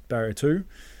from barrier 2.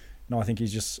 And I think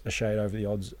he's just a shade over the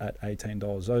odds at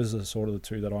 $18. Those are sort of the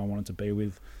two that I wanted to be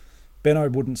with. Benno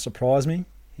wouldn't surprise me.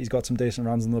 He's got some decent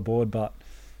runs on the board, but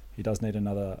he does need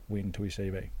another win to his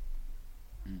CV.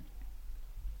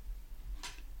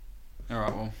 All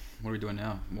right, well, what are we doing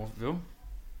now? Morphville?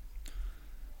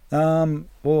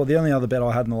 Well, the only other bet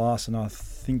I had in the last, and I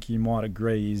think you might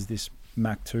agree, is this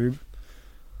Mac Tube.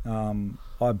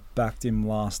 I backed him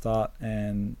last start,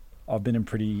 and I've been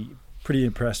pretty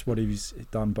impressed what he's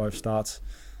done both starts.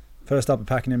 First up at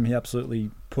Pakenham, he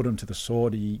absolutely put him to the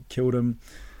sword. He killed him.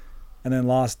 And then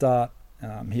last start,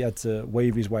 he had to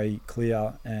weave his way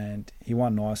clear, and he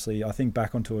won nicely. I think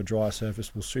back onto a dry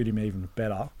surface will suit him even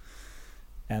better.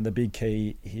 And the big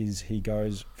key is he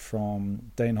goes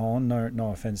from Dean Holland,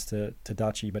 no offence to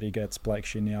Dutchy, but he gets Blake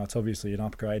Shin now. It's obviously an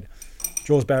upgrade.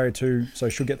 Draws barrier 2, so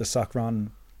should get the suck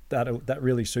run. That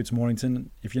really suits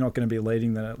Mornington. If you're not going to be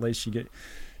leading, then at least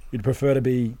you'd prefer to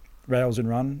be rails and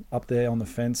run up there on the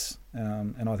fence.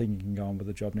 And I think you can go on with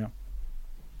the job now.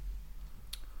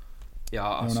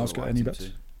 Yeah, anyone else got any bets?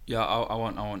 Too. Yeah, I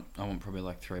want probably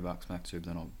like $3 Mac Tube.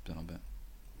 Then I'll bet.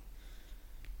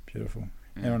 Beautiful.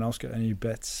 Yeah. Anyone else got any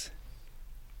bets?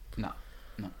 No.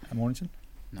 At Mornington?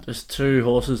 No. Just 2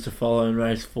 horses to follow in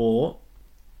race 4.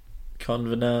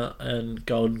 Convener and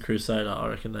Golden Crusader. I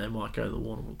reckon they might go to the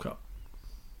Warrnambool Cup.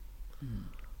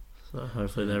 So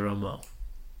hopefully they run well.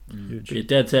 Huge. Be a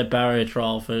dead set barrier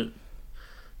trial for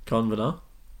Convener.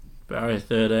 Barrier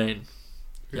 13.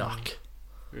 Yuck.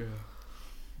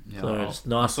 Yeah, So it's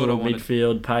nice little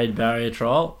midfield paid barrier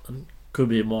trial, and could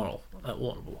be immoral at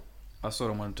Warrnambool. I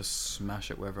sort of wanted to smash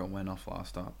it wherever it went off last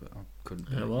start, but I couldn't.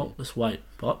 Yeah, well, just wait,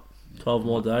 Pot. 12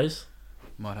 more days.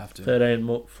 Might have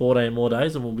to. 14 more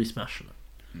days, and we'll be smashing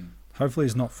it. Hopefully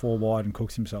he's not 4 wide and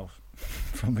cooks himself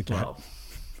from the gate. Well,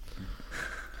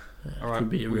 All right, could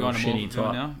be a we're real going to shinny Morphville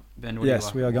type. now. Ben, what do you Yes,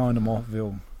 like? we are going to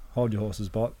Morphville. Hold your horses,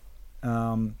 Bot.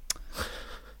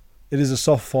 It is a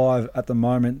soft 5 at the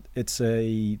moment. It's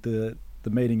the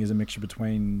meeting is a mixture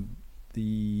between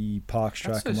the Parks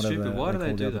track That's so and whatever stupid. Why do they they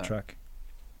call do the other that? track.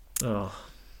 Oh,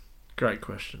 great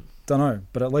question. Don't know,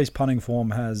 but at least punting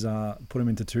form has put him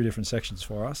into 2 different sections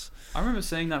for us. I remember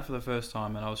seeing that for the first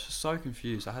time, and I was just so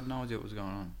confused. I had no idea what was going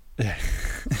on. Yeah.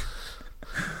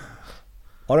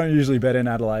 I don't usually bet in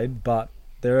Adelaide, but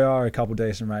there are a couple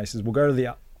decent races. We'll go to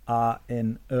the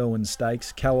RN Irwin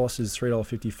Stakes. Kalos is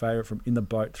 $3.50 favourite from In the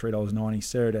Boat, $3.90.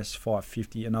 Serides,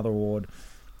 $5.50. Another award,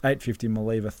 $8.50.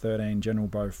 Maliva, $13. General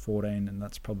Bow, $14. And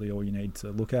that's probably all you need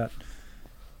to look at.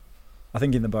 I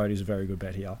think In the Boat is a very good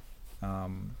bet here.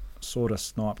 Sort of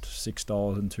sniped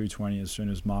 $6 and $2.20 as soon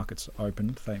as markets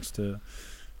opened, thanks to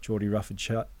Geordie Rufford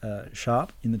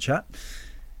Sharp in the chat.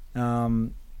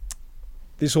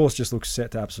 This horse just looks set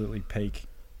to absolutely peak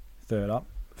third up.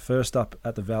 First up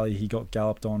at the Valley, he got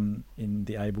galloped on in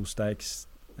the Able Stakes.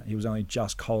 He was only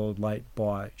just collared late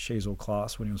by She's All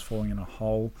Class when he was falling in a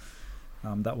hole.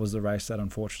 That was the race that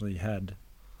unfortunately had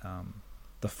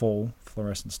the fall,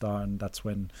 Fluorescent Star, and that's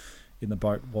when In the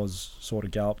Boat was sort of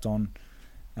galloped on.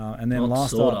 And then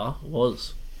last start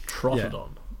was trotted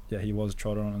on. Yeah, he was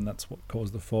trotted on, and that's what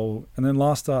caused the fall. And then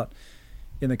last start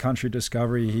in the Country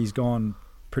Discovery, he's gone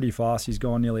pretty fast. He's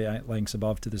gone nearly 8 lengths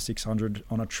above to the 600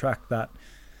 on a track that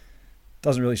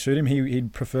doesn't really suit him.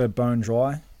 He'd prefer Bone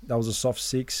Dry. That was a soft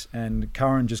 6, and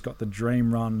Curran just got the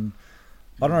dream run.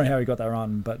 I don't know how he got that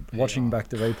run, but watching back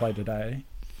the replay today,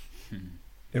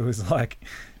 it was like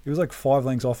 5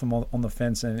 lengths off him on the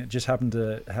fence, and it just happened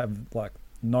to have like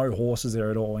no horses there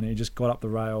at all, and he just got up the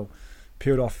rail,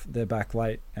 peeled off their back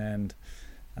late, and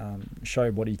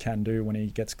showed what he can do when he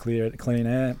gets clean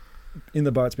air. In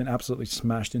the Boat's been absolutely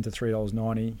smashed into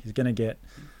 $3.90. He's going to get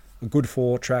a good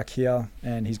 4 track here,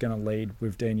 and he's going to lead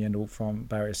with Dean Yendall from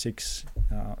barrier 6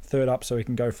 third up, so he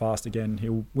can go fast again. He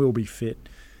will be fit,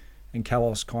 and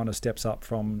Kalos kind of steps up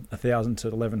from 1,000 to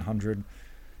 1,100,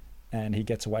 and he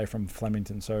gets away from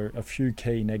Flemington. So a few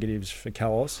key negatives for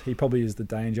Kalos. He probably is the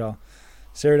danger.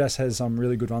 Seridas has some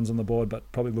really good runs on the board, but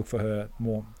probably look for her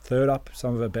more third up.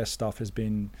 Some of her best stuff has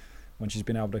been when she's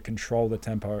been able to control the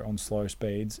tempo on slow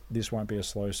speeds. this won't be a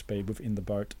slow speed within the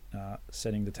boat,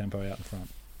 setting the tempo out in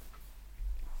front.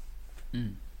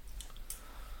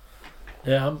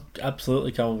 Yeah, I'm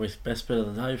absolutely coming with best bet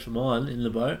of the day for mine in the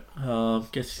boat.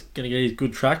 Guess going to get his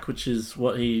good track, which is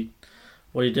what he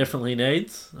definitely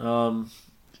needs.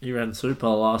 He ran super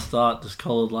last start, just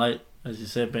collared late, as you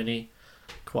said, Benny.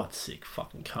 Quite sick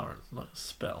fucking current, like a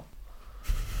spell.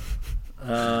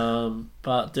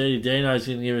 But Dirty Dino's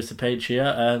going to give us a peach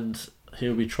here, and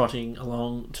he'll be trotting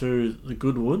along to the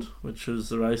Goodwood, which was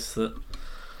the race that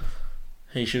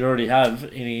he should already have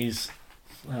in his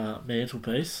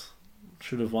mantelpiece.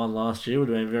 Should have won last year, would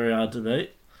have been very hard to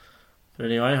beat. But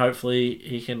anyway, hopefully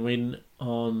he can win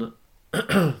on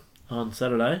on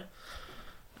Saturday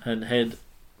and head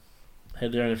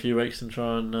there in a few weeks and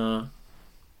try and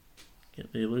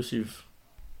get the elusive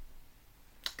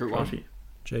Group trophy.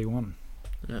 G1.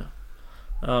 Yeah.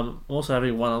 Also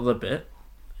having one other bet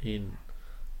in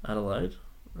Adelaide,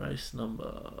 race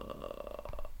number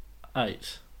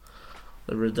 8,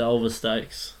 the Redelva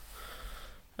Stakes.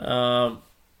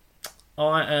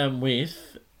 I am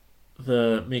with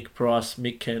the Mick Price,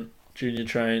 Mick Kent junior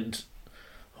trained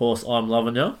horse I'm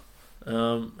Loving Ya.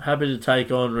 Happy to take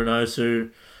on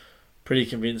Renosu. Pretty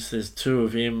convinced there's 2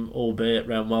 of him, albeit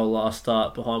ran well last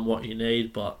start behind what you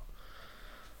need, but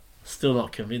still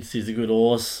not convinced he's a good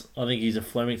horse. I think he's a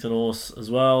Flemington horse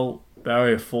as well.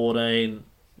 Barrier 14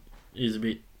 is a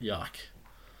bit yuck.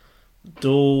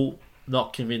 Dual,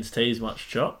 not convinced he's much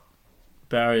chop.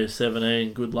 Barrier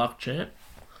 17, good luck champ.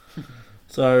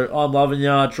 So I'm Loving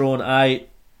Ya, drawn 8,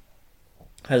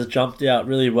 has jumped out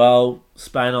really well.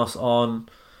 Spanos on,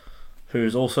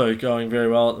 who's also going very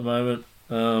well at the moment.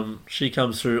 She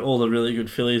comes through all the really good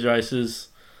fillies races,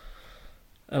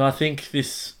 and I think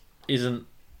this isn't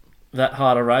that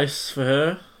hard a race for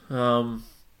her.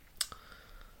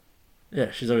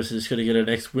 She's obviously just got to get her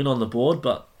next win on the board,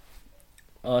 but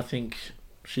I think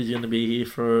she's going to be here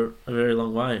for a very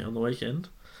long way on the weekend.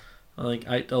 I think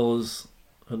 $8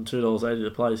 and $2.80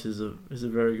 the place is a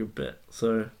very good bet.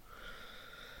 So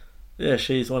yeah,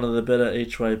 she's one of the better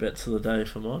each way bets of the day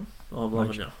for mine. I'm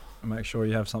Loving Ya. Make sure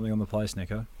you have something on the place,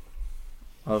 Nico.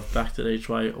 I've backed it each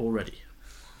way already.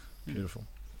 Beautiful.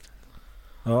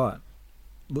 All right.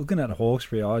 Looking at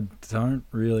Hawkesbury, I don't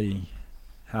really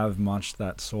have much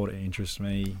that sort of interests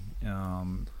me.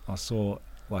 I saw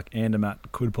like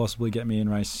Andermatt could possibly get me in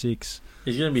race 6.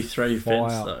 He's going to be 3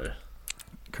 fence though.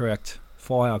 Correct.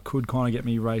 Fire could kind of get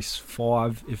me race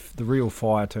 5. If the real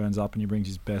Fire turns up and he brings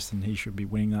his best, then he should be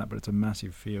winning that. But it's a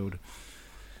massive field,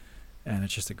 and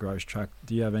it's just a gross track.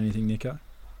 Do you have anything, Nico?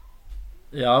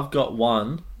 Yeah, I've got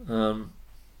one.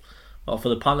 Well, for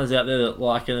the punters out there that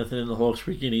like anything in the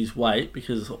Hawkesbury Guineas, wait,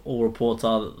 because all reports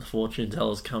are that the fortune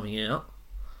teller's coming out.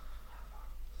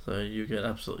 So you get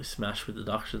absolutely smashed with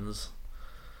deductions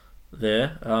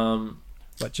there.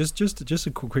 But just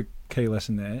a quick key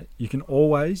lesson there. You can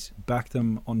always back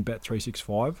them on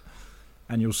Bet365,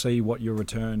 and you'll see what your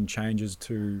return changes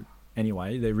to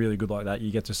anyway. They're really good like that.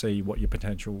 You get to see what your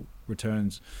potential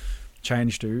returns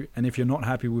change to, and if you're not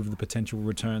happy with the potential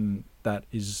return that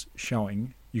is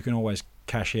showing, you can always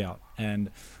cash out. And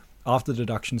after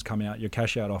deductions come out, your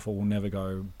cash out offer will never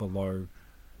go below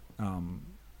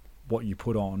what you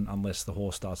put on unless the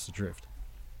horse starts to drift.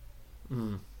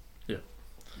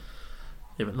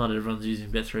 Yeah, but not everyone's using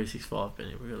Bet365,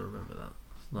 Benny. We've got to remember that.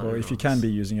 Well, if you can be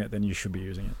using it, then you should be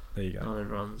using it. There you go. Not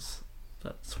everyone's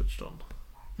that switched on.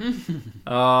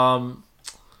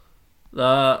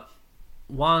 The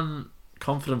one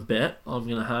confident bet I'm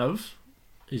going to have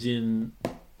is in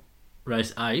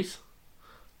race 8,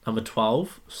 number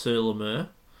 12, Sir Lemur.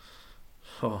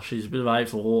 Oh, she's a bit of a 8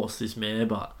 for horse, this mare,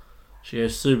 but she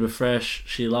goes super fresh.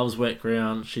 She loves wet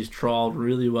ground. She's trialled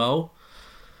really well.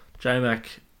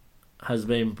 J-Mac has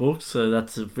been booked, so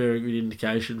that's a very good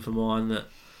indication for mine that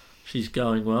she's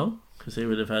going well, because he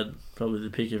would have had probably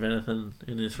the pick of anything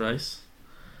in this race,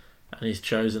 and he's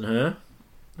chosen her.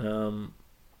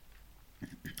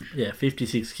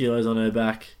 56 kilos on her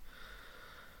back.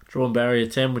 Drawn barrier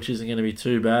 10, which isn't going to be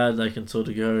too bad. They can sort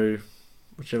of go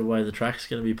whichever way the track's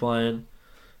going to be playing.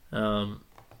 I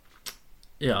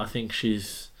think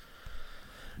she's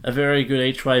a very good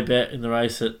each way bet in the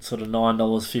race at sort of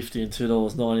 $9.50 and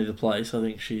 $2.90 the place. I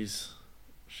think she's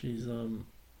a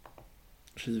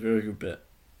very good bet.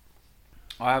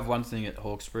 I have one thing at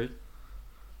Hawkesbury.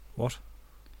 What?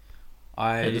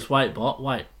 Just wait, bot.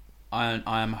 Wait. I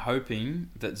am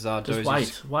hoping that Zardoz.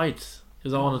 Just wait,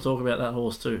 because I want to talk about that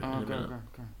horse too. In a minute.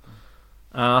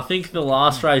 I think the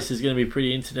last race is going to be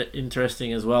pretty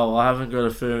interesting as well. I haven't got a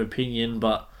firm opinion,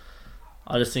 but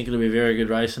I just think it'll be a very good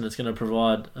race, and it's going to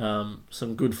provide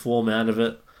some good form out of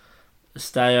it.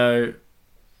 Esteo,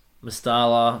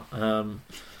 Mastala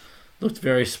looked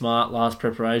very smart last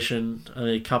preparation.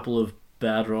 A couple of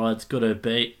bad rides. Got her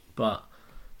beat, but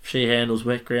if she handles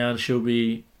wet ground, she'll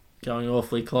be going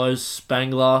awfully close.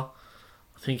 Spangler,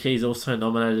 I think he's also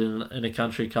nominated in a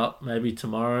country cup, maybe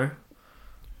tomorrow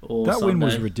or That Sunday. win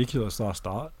was ridiculous last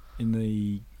start in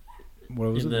the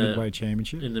Midway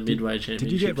Championship. In the Midway Championship.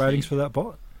 Did you get ratings for that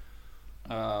bot?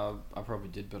 I probably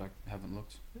did, but I haven't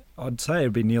looked. I'd say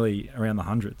it'd be nearly around the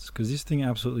hundreds because this thing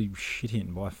absolutely shit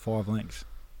in by 5 lengths.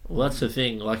 Well, that's the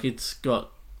thing. Like, it's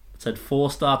had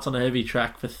 4 starts on a heavy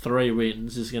track for 3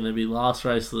 wins. It's going to be last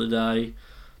race of the day.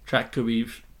 Track could be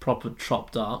proper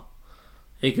chopped up.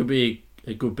 It could be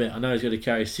a good bet. I know he's got to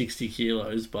carry 60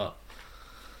 kilos, but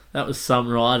that was some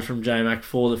ride from J-Mac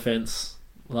for the fence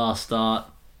last start.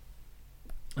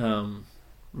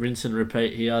 Rinse and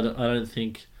repeat here. I don't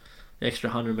think the extra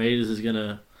 100 metres is going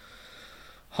to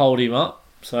hold him up.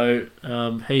 So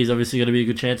he's obviously going to be a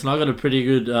good chance. And I got a pretty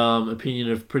good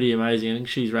opinion of Pretty Amazing. I think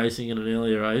she's racing in an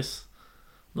earlier race.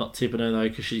 Not tipping her though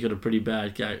because she's got a pretty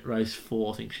bad gate. Race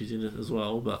 4, I think she's in it as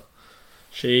well. But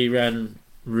she ran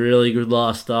really good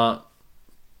last start.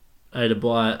 Aided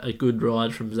by a good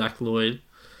ride from Zach Lloyd.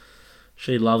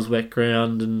 She loves wet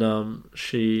ground and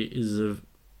she is a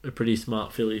pretty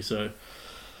smart filly. So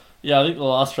yeah, I think the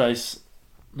last race,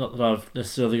 not that I've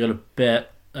necessarily got a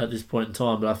bet at this point in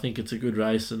time, but I think it's a good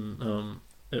race and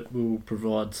it will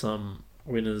provide some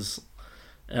winners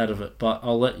out of it. But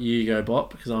I'll let you go, Bot,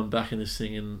 because I'm backing this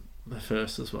thing in the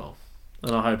first as well,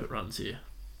 and I hope it runs here.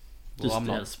 Just out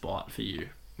of spite for you.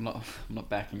 I'm not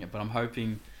backing it, but I'm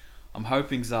hoping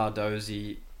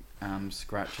Zardozi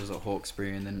scratches at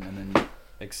Hawkesbury and then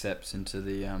accepts into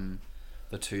the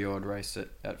 2-yard race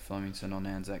at Flemington on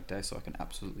Anzac Day, so I can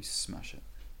absolutely smash it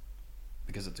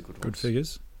because it's a good horse. Good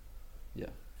figures. Yeah,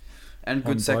 and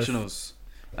good On sectionals,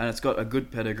 and it's got a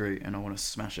good pedigree, and I want to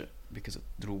smash it because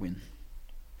it'll win.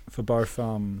 For both,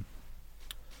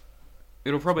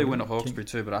 It'll probably win at Hawkesbury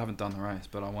too, but I haven't done the race.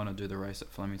 But I want to do the race at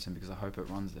Flemington because I hope it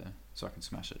runs there, so I can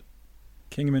smash it.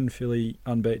 Kingman filly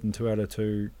unbeaten 2 out of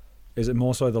 2. Is it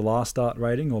more so the last start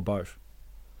rating or both?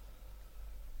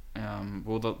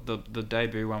 Well, the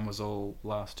debut one was all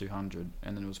last 200,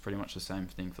 and then it was pretty much the same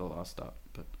thing for the last start.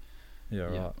 But Yeah,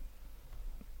 right. yeah.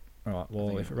 All right.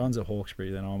 Well, if it runs at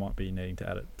Hawkesbury, then I might be needing to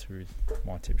add it to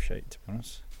my tip sheet, to be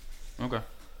honest. Okay.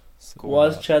 Cool. Why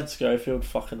is Chad Schofield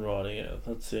fucking riding it?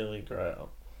 That's the only great.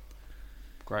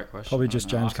 Great question. Probably I don't just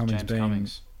know. James Ask Cummings being-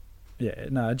 Cummings. Yeah,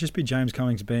 no, it'd just be James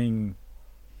Cummings being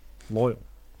loyal.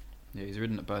 Yeah, he's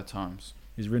ridden it both times.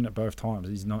 He's ridden it both times.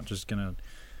 He's not just going to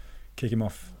kick him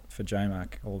off for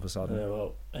J-Mac all of a sudden. Yeah,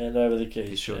 well, hand over the keys.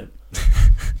 He should. Chad.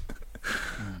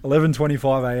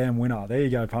 11:25 a.m. winner. There you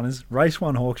go, punters. Race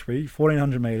 1 Hawkesbury,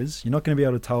 1,400 metres. You're not going to be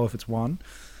able to tell if it's won.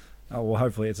 Well,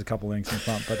 hopefully it's a couple lengths in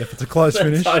front. But if it's a close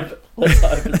finish... Let's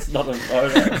hope it's not a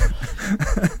photo.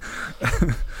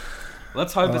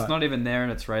 Let's hope All it's right. not even there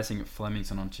and it's racing at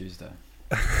Flemington on Tuesday.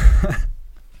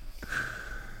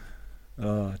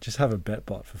 Just have a bet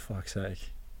bot for fuck's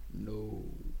sake. No.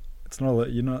 It's not.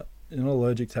 You're not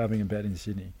allergic to having a bet in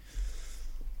Sydney.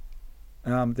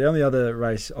 The only other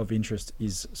race of interest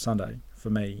is Sunday for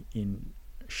me in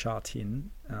Sha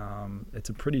Tin. It's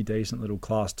a pretty decent little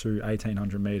Class 2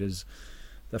 1,800 metres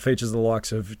that features the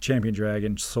likes of Champion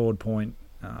Dragon, Sword Point,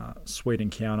 Sweet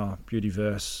Encounter, Beauty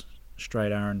Verse,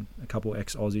 Straight Aaron, a couple of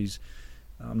ex-Aussies.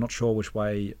 I'm not sure which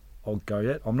way I'll go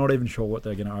yet. I'm not even sure what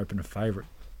they're going to open a favourite.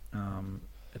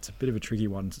 It's a bit of a tricky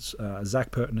one.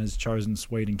 Zach Purton has chosen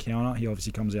Sweet Encounter. He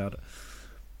obviously comes out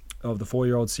of the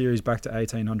 4-year-old series back to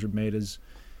 1,800 metres,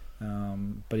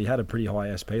 but he had a pretty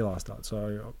high SP last start.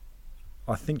 So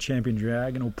I think Champion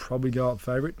Dragon will probably go up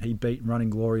favourite. He beat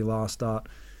Running Glory last start.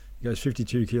 He goes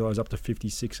 52 kilos up to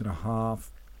 56.5,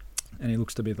 and he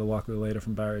looks to be the likely leader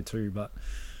from Barrier 2, but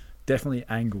definitely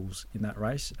angles in that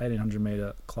race. 1,800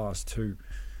 metre Class 2.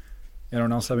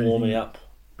 Anyone else have anything Warming up.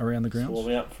 around the grounds?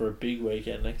 Warming up for a big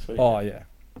weekend next week. Oh, yeah.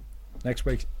 Next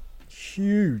week's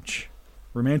huge.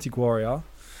 Romantic Warrior.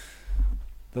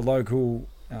 The local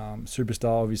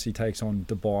superstar obviously takes on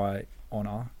Dubai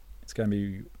Honour. It's going to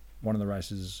be one of the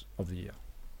races of the year.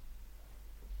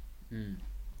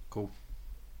 Cool.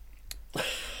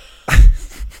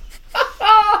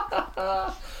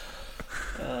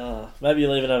 Maybe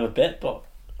you'll even have a bet bot.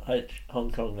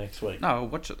 Hong Kong next week. No, I'll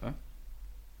watch it though.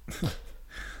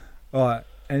 All right.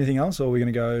 Anything else, or are we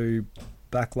going to go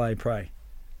back lay prey?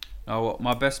 Oh, well,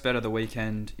 my best bet of the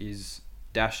weekend is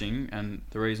Dashing, and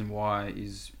the reason why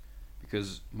is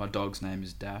because my dog's name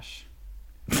is Dash.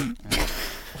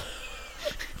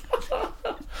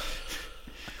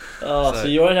 So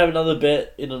you won't have another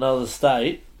bet in another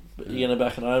state, but you're going to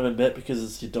back an Omen bet because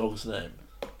it's your dog's name.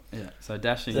 Yeah, so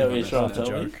Dashing. Is that what is you're my trying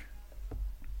best to bet.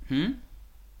 tell me?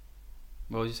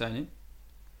 What was you saying, Nick?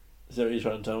 Is that what you're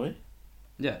trying to tell me?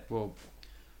 Yeah, well,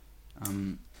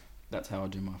 that's how I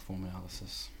do my form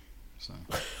analysis. So,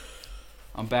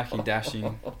 I'm backing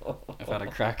dashing. I've had a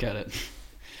crack at it.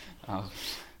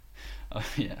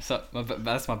 Yeah, so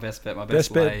that's my best bet. My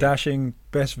best bet lay. dashing,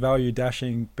 best value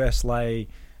dashing, best lay,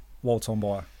 waltz on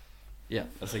by. Yeah,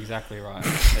 that's exactly right.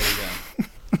 There you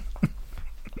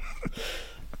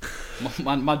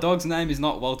go. my dog's name is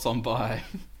not Waltz on by.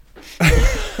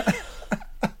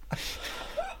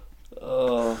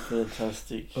 Oh,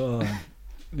 fantastic. Oh,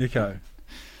 Nico.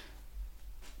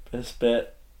 Best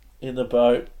bet in the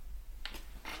boat.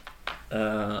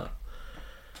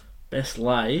 Best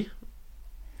lay.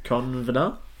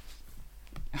 Convener.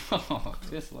 Oh,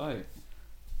 best low.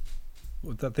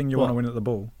 That thing you What? want to win at the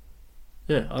Bull?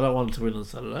 Yeah, I don't want it to win on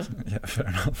Saturday. Yeah, fair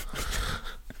enough.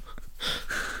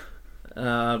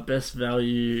 Best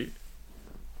value.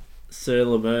 Sir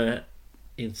Lemaire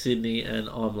in Sydney and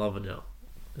I'm Loving You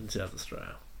in South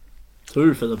Australia.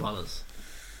 2 for the punters.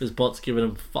 This bot's giving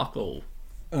them fuck all.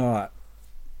 All right.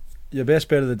 Your best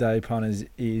bet of the day, punters,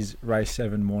 is race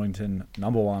 7 Mornington,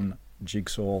 number 1,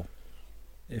 Jigsaw.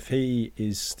 If he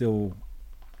is still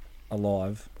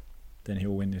alive, then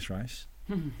he'll win this race.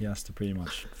 He has to pretty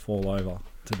much fall over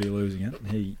to be losing it.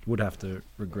 He would have to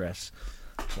regress.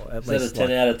 Well, at Is that a least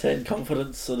 10 out of 10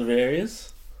 confidence sort of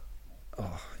areas?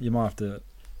 you might have to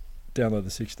download the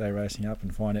 6-day racing app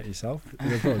and find it yourself.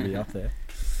 It'll probably be up there.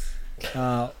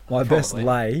 My best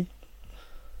lay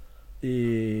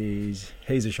is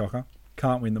he's a shocker.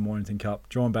 Can't win the Mornington Cup.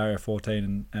 Drawn barrier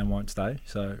 14 and won't stay.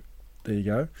 So there you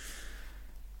go.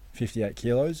 58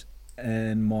 kilos.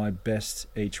 And my best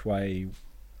each way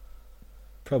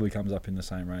probably comes up in the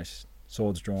same race.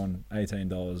 Swords drawn,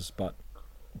 $18. But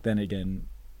then again,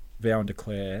 Vow and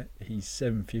Declare, he's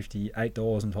 $7.50,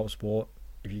 $8 in Top Sport.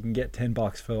 If you can get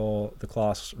 $10 for the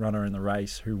class runner in the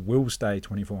race who will stay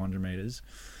 2,400 metres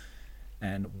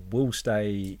and will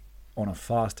stay on a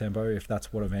fast tempo if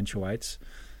that's what eventuates,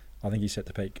 I think he's set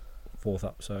to peak 4th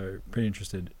up. So pretty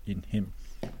interested in him.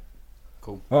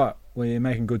 Cool. All right, we're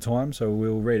making good time, so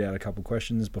we'll read out a couple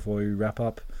questions before we wrap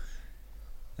up.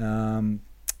 The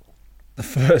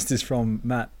first is from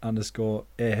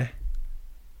Matt_Air,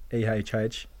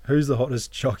 EHH. Who's the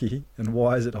hottest jockey and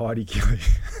why is it Heidi Gilly?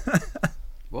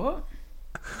 What?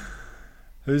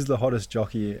 Who's the hottest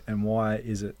jockey and why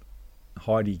is it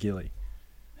Heidi Gilly?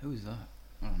 Who is that?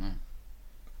 I don't know.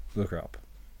 Look her up.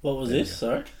 What was There you this?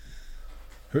 Sorry?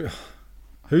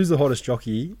 Who's the hottest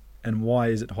jockey and why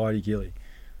is it Heidi Gilly?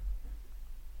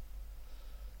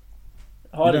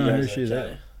 Heidi don't know who goes she is,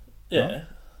 okay. Yeah.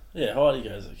 Yeah, Heidi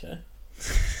goes okay.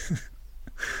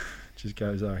 Just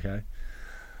goes okay.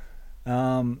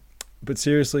 But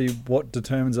seriously, what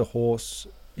determines a horse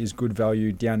is good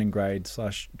value down in grade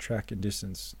 / track and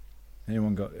distance?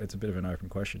 Anyone got? It's a bit of an open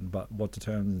question, but what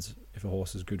determines if a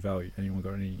horse is good value? Anyone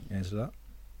got any answer to that?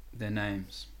 Their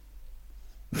names.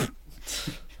 No,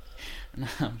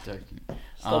 I'm joking.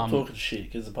 Stop talking shit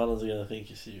because the punters are going to think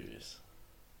you're serious.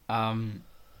 Well,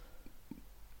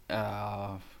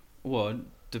 it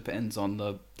depends on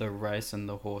the race and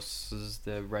the horses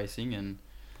they're racing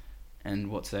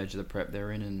and what stage of the prep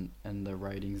they're in and the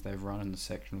ratings they've run and the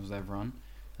sectionals they've run.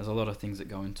 There's a lot of things that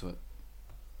go into it.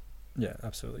 Yeah,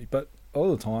 absolutely. But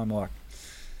all the time, like,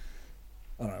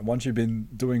 I don't know, once you've been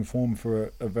doing form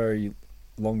for a very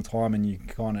long time and you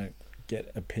kind of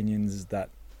get opinions that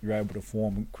you're able to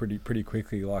form pretty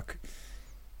quickly, like,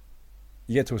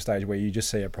 you get to a stage where you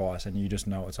just see a price and you just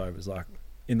know it's over. It's like,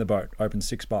 in the boat, opened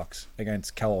 $6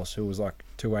 against Kalos, who was like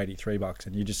 $2.80, $3,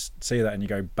 and you just see that and you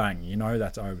go, bang, you know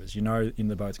that's overs. You know in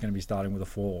the boat's going to be starting with a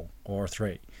 4 or a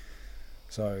 3.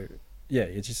 So, yeah,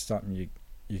 it's just something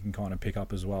you can kind of pick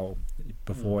up as well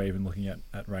before even looking at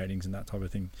ratings and that type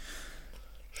of thing.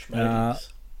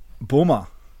 Boomer,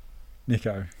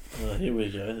 Nico. Oh, here we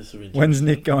go. This will be When's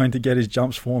Nick going to get his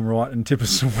jumps form right and tip us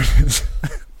some winners?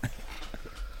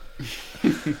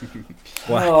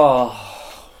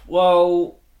 Oh,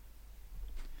 well,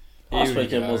 Here last we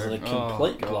weekend go. wasn't a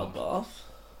complete Oh, God. bloodbath.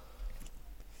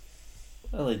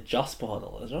 Only just behind the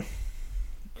leisure.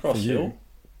 For Cross you. Hill.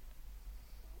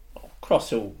 Oh, Cross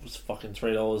Hill was fucking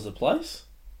 $3 a place.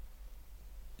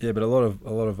 Yeah, but a lot of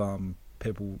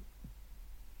people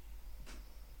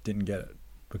didn't get it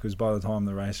because by the time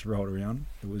the race rolled around,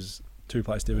 it was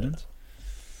 2-place dividends.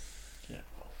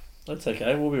 That's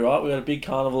okay. We'll be right. We've got a big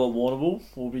carnival at Warrnambool.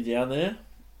 We'll be down there.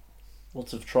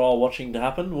 Lots of trial watching to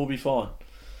happen. We'll be fine.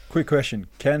 Quick question: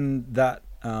 can that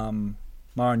Maren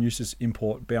Eustace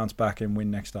import bounce back and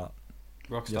win next up?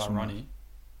 Rockstar Yes or no? Ronnie.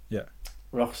 Yeah.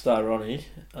 Rockstar Ronnie.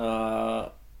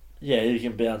 Yeah, he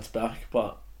can bounce back,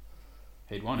 but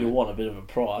he'd won you it. want a bit of a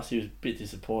price. He was a bit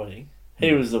disappointing.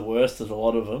 He was the worst of a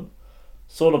lot of them.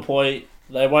 Saunderboy,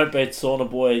 they won't beat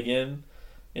Saunderboy again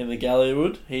in the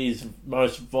Galleywood. He's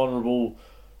most vulnerable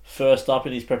first up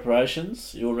in his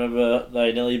preparations. You'll remember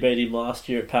they nearly beat him last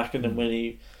year at Pakenham when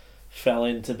he fell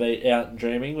in to beat Out and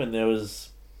Dreaming when there was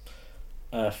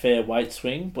a fair weight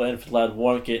swing. Blandford Lad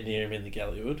won't get near him in the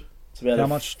Galleywood. It's about How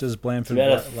much does Blandford?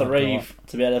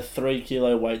 It's about a 3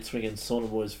 kilo weight swing in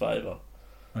Saunderboy's favour.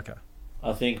 Okay.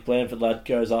 I think Blandford Lad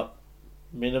goes up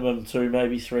minimum 2,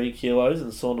 maybe 3 kilos,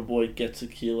 and Saunderboy gets a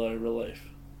kilo relief.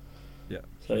 Yeah.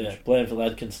 So yeah, Blandford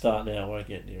Lad can start now. Won't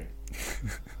get near him.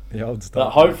 The old But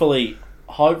stuff. hopefully,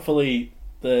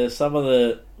 some of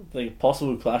the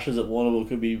possible clashes at Warrnambool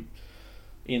could be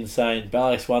insane.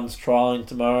 Balix 1's trialling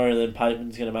tomorrow, and then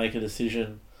Pateman's going to make a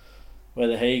decision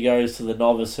whether he goes to the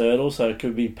novice hurdle. So it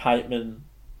could be Pateman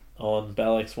on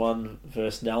Balix 1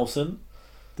 versus Nelson.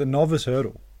 The novice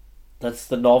hurdle. That's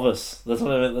the novice. That's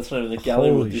not even the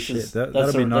Galleywood. Holy shit!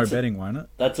 That'll be no betting, won't it?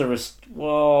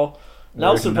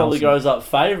 Nelson probably goes up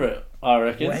favourite. I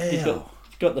reckon. Wow.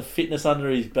 He's got the fitness under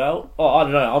his belt. Oh, I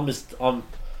don't know. I'm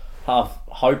half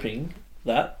hoping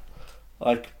that.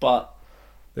 But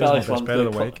There's my Balix best 1's bet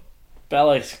of the week.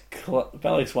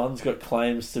 Balix 1's got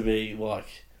claims to be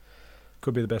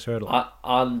Could be the best hurdle.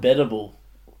 unbettable,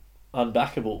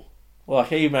 unbackable.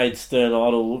 He made Stern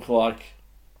Idol look like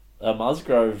a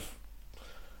Musgrove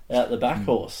out the back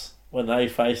horse when they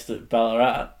faced at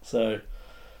Ballarat. So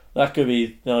that could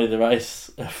be nearly the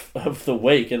race of the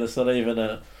week, and it's not even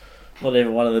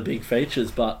one of the big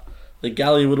features. But the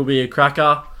Galleywood will be a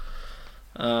cracker.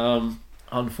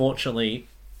 Unfortunately,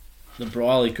 the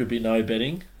Briley could be no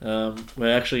betting.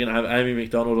 We're actually going to have Amy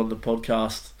McDonald on the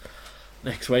podcast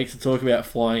next week to talk about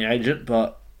Flying Agent,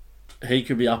 but he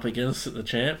could be up against it, the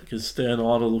champ, because Stern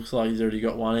Idol looks like he's already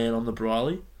got one hand on the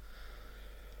Briley.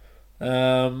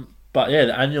 But yeah,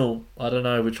 the annual, I don't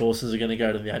know which horses are going to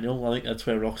go to the annual. I think that's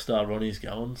where Rockstar Ronnie's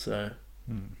going. So,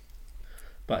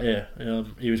 But yeah,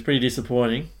 he was pretty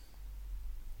disappointing,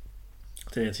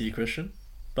 to answer your question.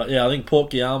 But yeah, I think Port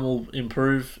Guillaume will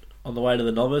improve on the way to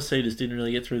the novice. He just didn't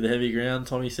really get through the heavy ground,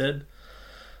 Tommy said,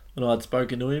 when I'd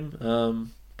spoken to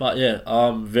him. But yeah,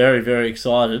 I'm very, very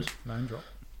excited. Name drop.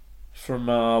 From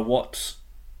what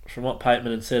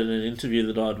Pateman had said in an interview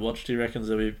that I'd watched, he reckons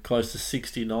there'll be close to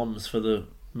 60 noms for the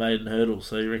maiden hurdle.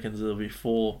 So he reckons there'll be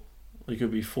 4. There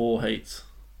could be 4 heats.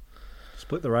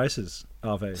 Split the races,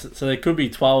 RV. So there could be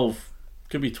 12.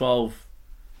 Could be 12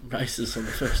 races on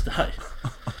the first day.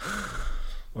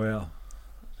 Wow.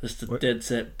 Just a dead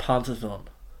set puntathon.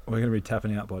 We're going to be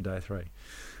tapping out by day 3.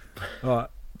 All right.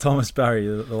 Thomas Barry,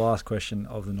 the last question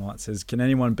of the night, says, can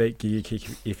anyone beat Giga Kick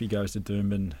if he goes to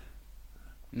Doomben?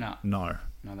 No. No.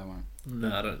 No, they won't.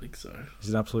 No, I don't think so.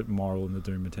 He's an absolute moral in the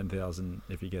Doomben 10,000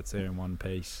 if he gets there in one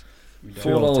piece.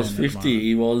 $4.50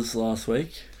 he was last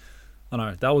week. I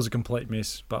know, that was a complete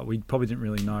miss, but we probably didn't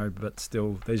really know. But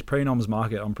still, these pre-noms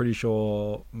market, I'm pretty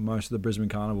sure most of the Brisbane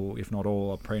Carnival, if not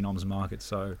all, are pre-noms market.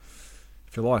 So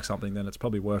if you like something, then it's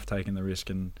probably worth taking the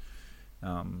risk and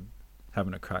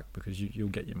having a crack, because you'll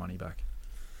get your money back.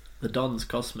 The Dons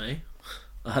cost me.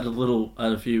 I had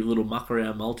a few little muck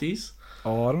around multis.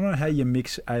 Oh, I don't know how you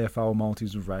mix AFL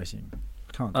multis with racing.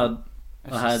 Can't.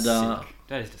 That's sick.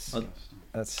 That is disgusting.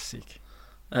 That's sick.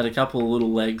 I had a couple of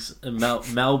little legs, and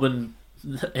Melbourne,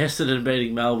 Essendon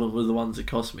beating Melbourne were the ones that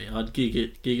cost me. I'd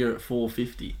Giga at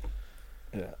 $4.50.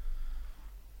 Yeah.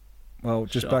 Well,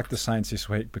 just back the Saints this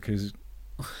week, because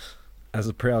as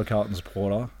a proud Carlton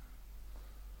supporter,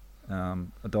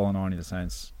 $1.90 the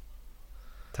Saints.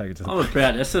 Take it to the. I'm a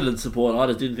proud Essendon supporter. I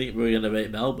just didn't think we were going to beat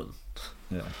Melbourne.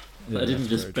 Yeah. They didn't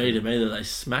just beat them either; they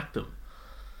smacked them.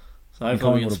 So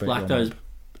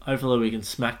hopefully we can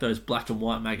smack those black and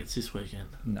white maggots this weekend.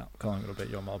 No, Collingwood will beat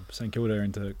your mob. St Kilda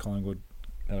into Collingwood,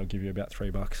 that'll give you about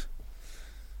 $3.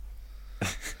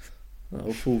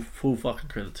 Well, full fucking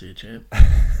credit to you, champ.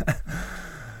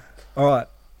 All right,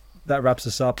 that wraps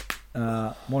us up.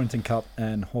 Mornington Cup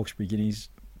and Hawkesbury Guineas,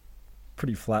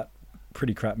 pretty flat,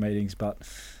 pretty crap meetings, but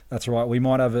that's all right. We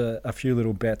might have a few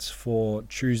little bets for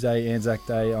Tuesday, Anzac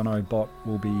Day. I know Bot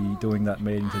will be doing that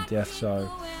meeting to death, so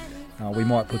we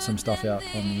might put some stuff out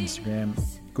on the Instagram.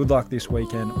 Good luck this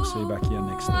weekend. We'll see you back here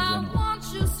next Thursday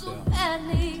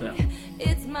night.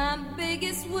 It's my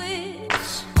biggest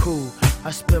wish. Cool.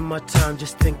 I spend my time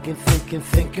just thinking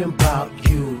about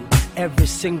you. Every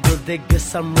single day,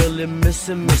 guess I'm really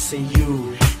missing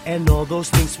you. And all those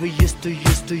things we used to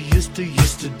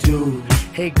do.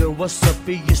 Hey girl, what's up?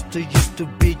 It used to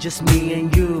be just me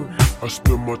and you. I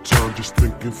spend my time just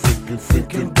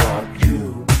thinking about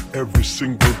you. Every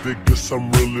single day, guess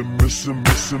I'm really missing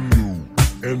you.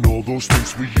 and all those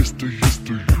things we used to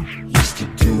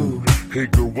do. Hey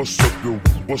girl, what's up, girl?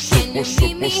 What's up, Can you what's up,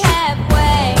 meet me what's up?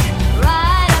 halfway?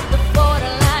 Right at the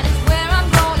borderline is where I'm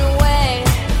going away.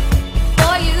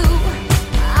 For you,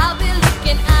 I'll be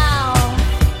looking out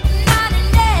night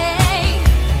and day.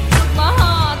 Took my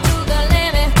heart to the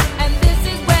limit, and this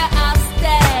is where I'll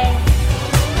stay.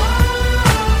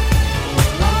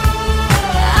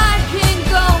 I can't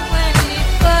go any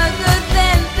further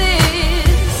than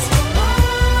this.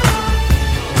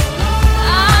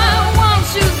 I want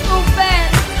you so bad,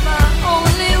 it's my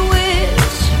only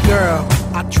wish. Girl,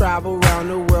 I travel around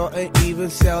the world and even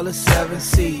sail the 7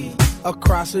 seas.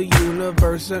 Across the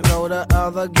universe and go to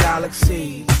other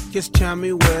galaxies. Just tell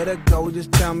me where to go,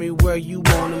 just tell me where you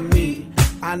wanna meet.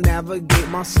 I navigate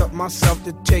myself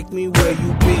to take me where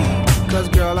you be. Cause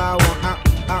girl, I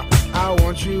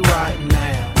want you right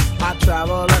now. I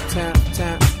travel uptown,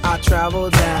 I travel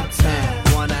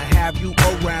downtown. Wanna have you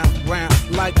around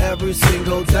like every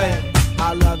single day.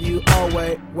 I love you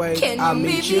always, Can I'll you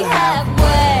meet meet you me halfway.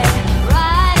 halfway?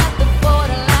 Right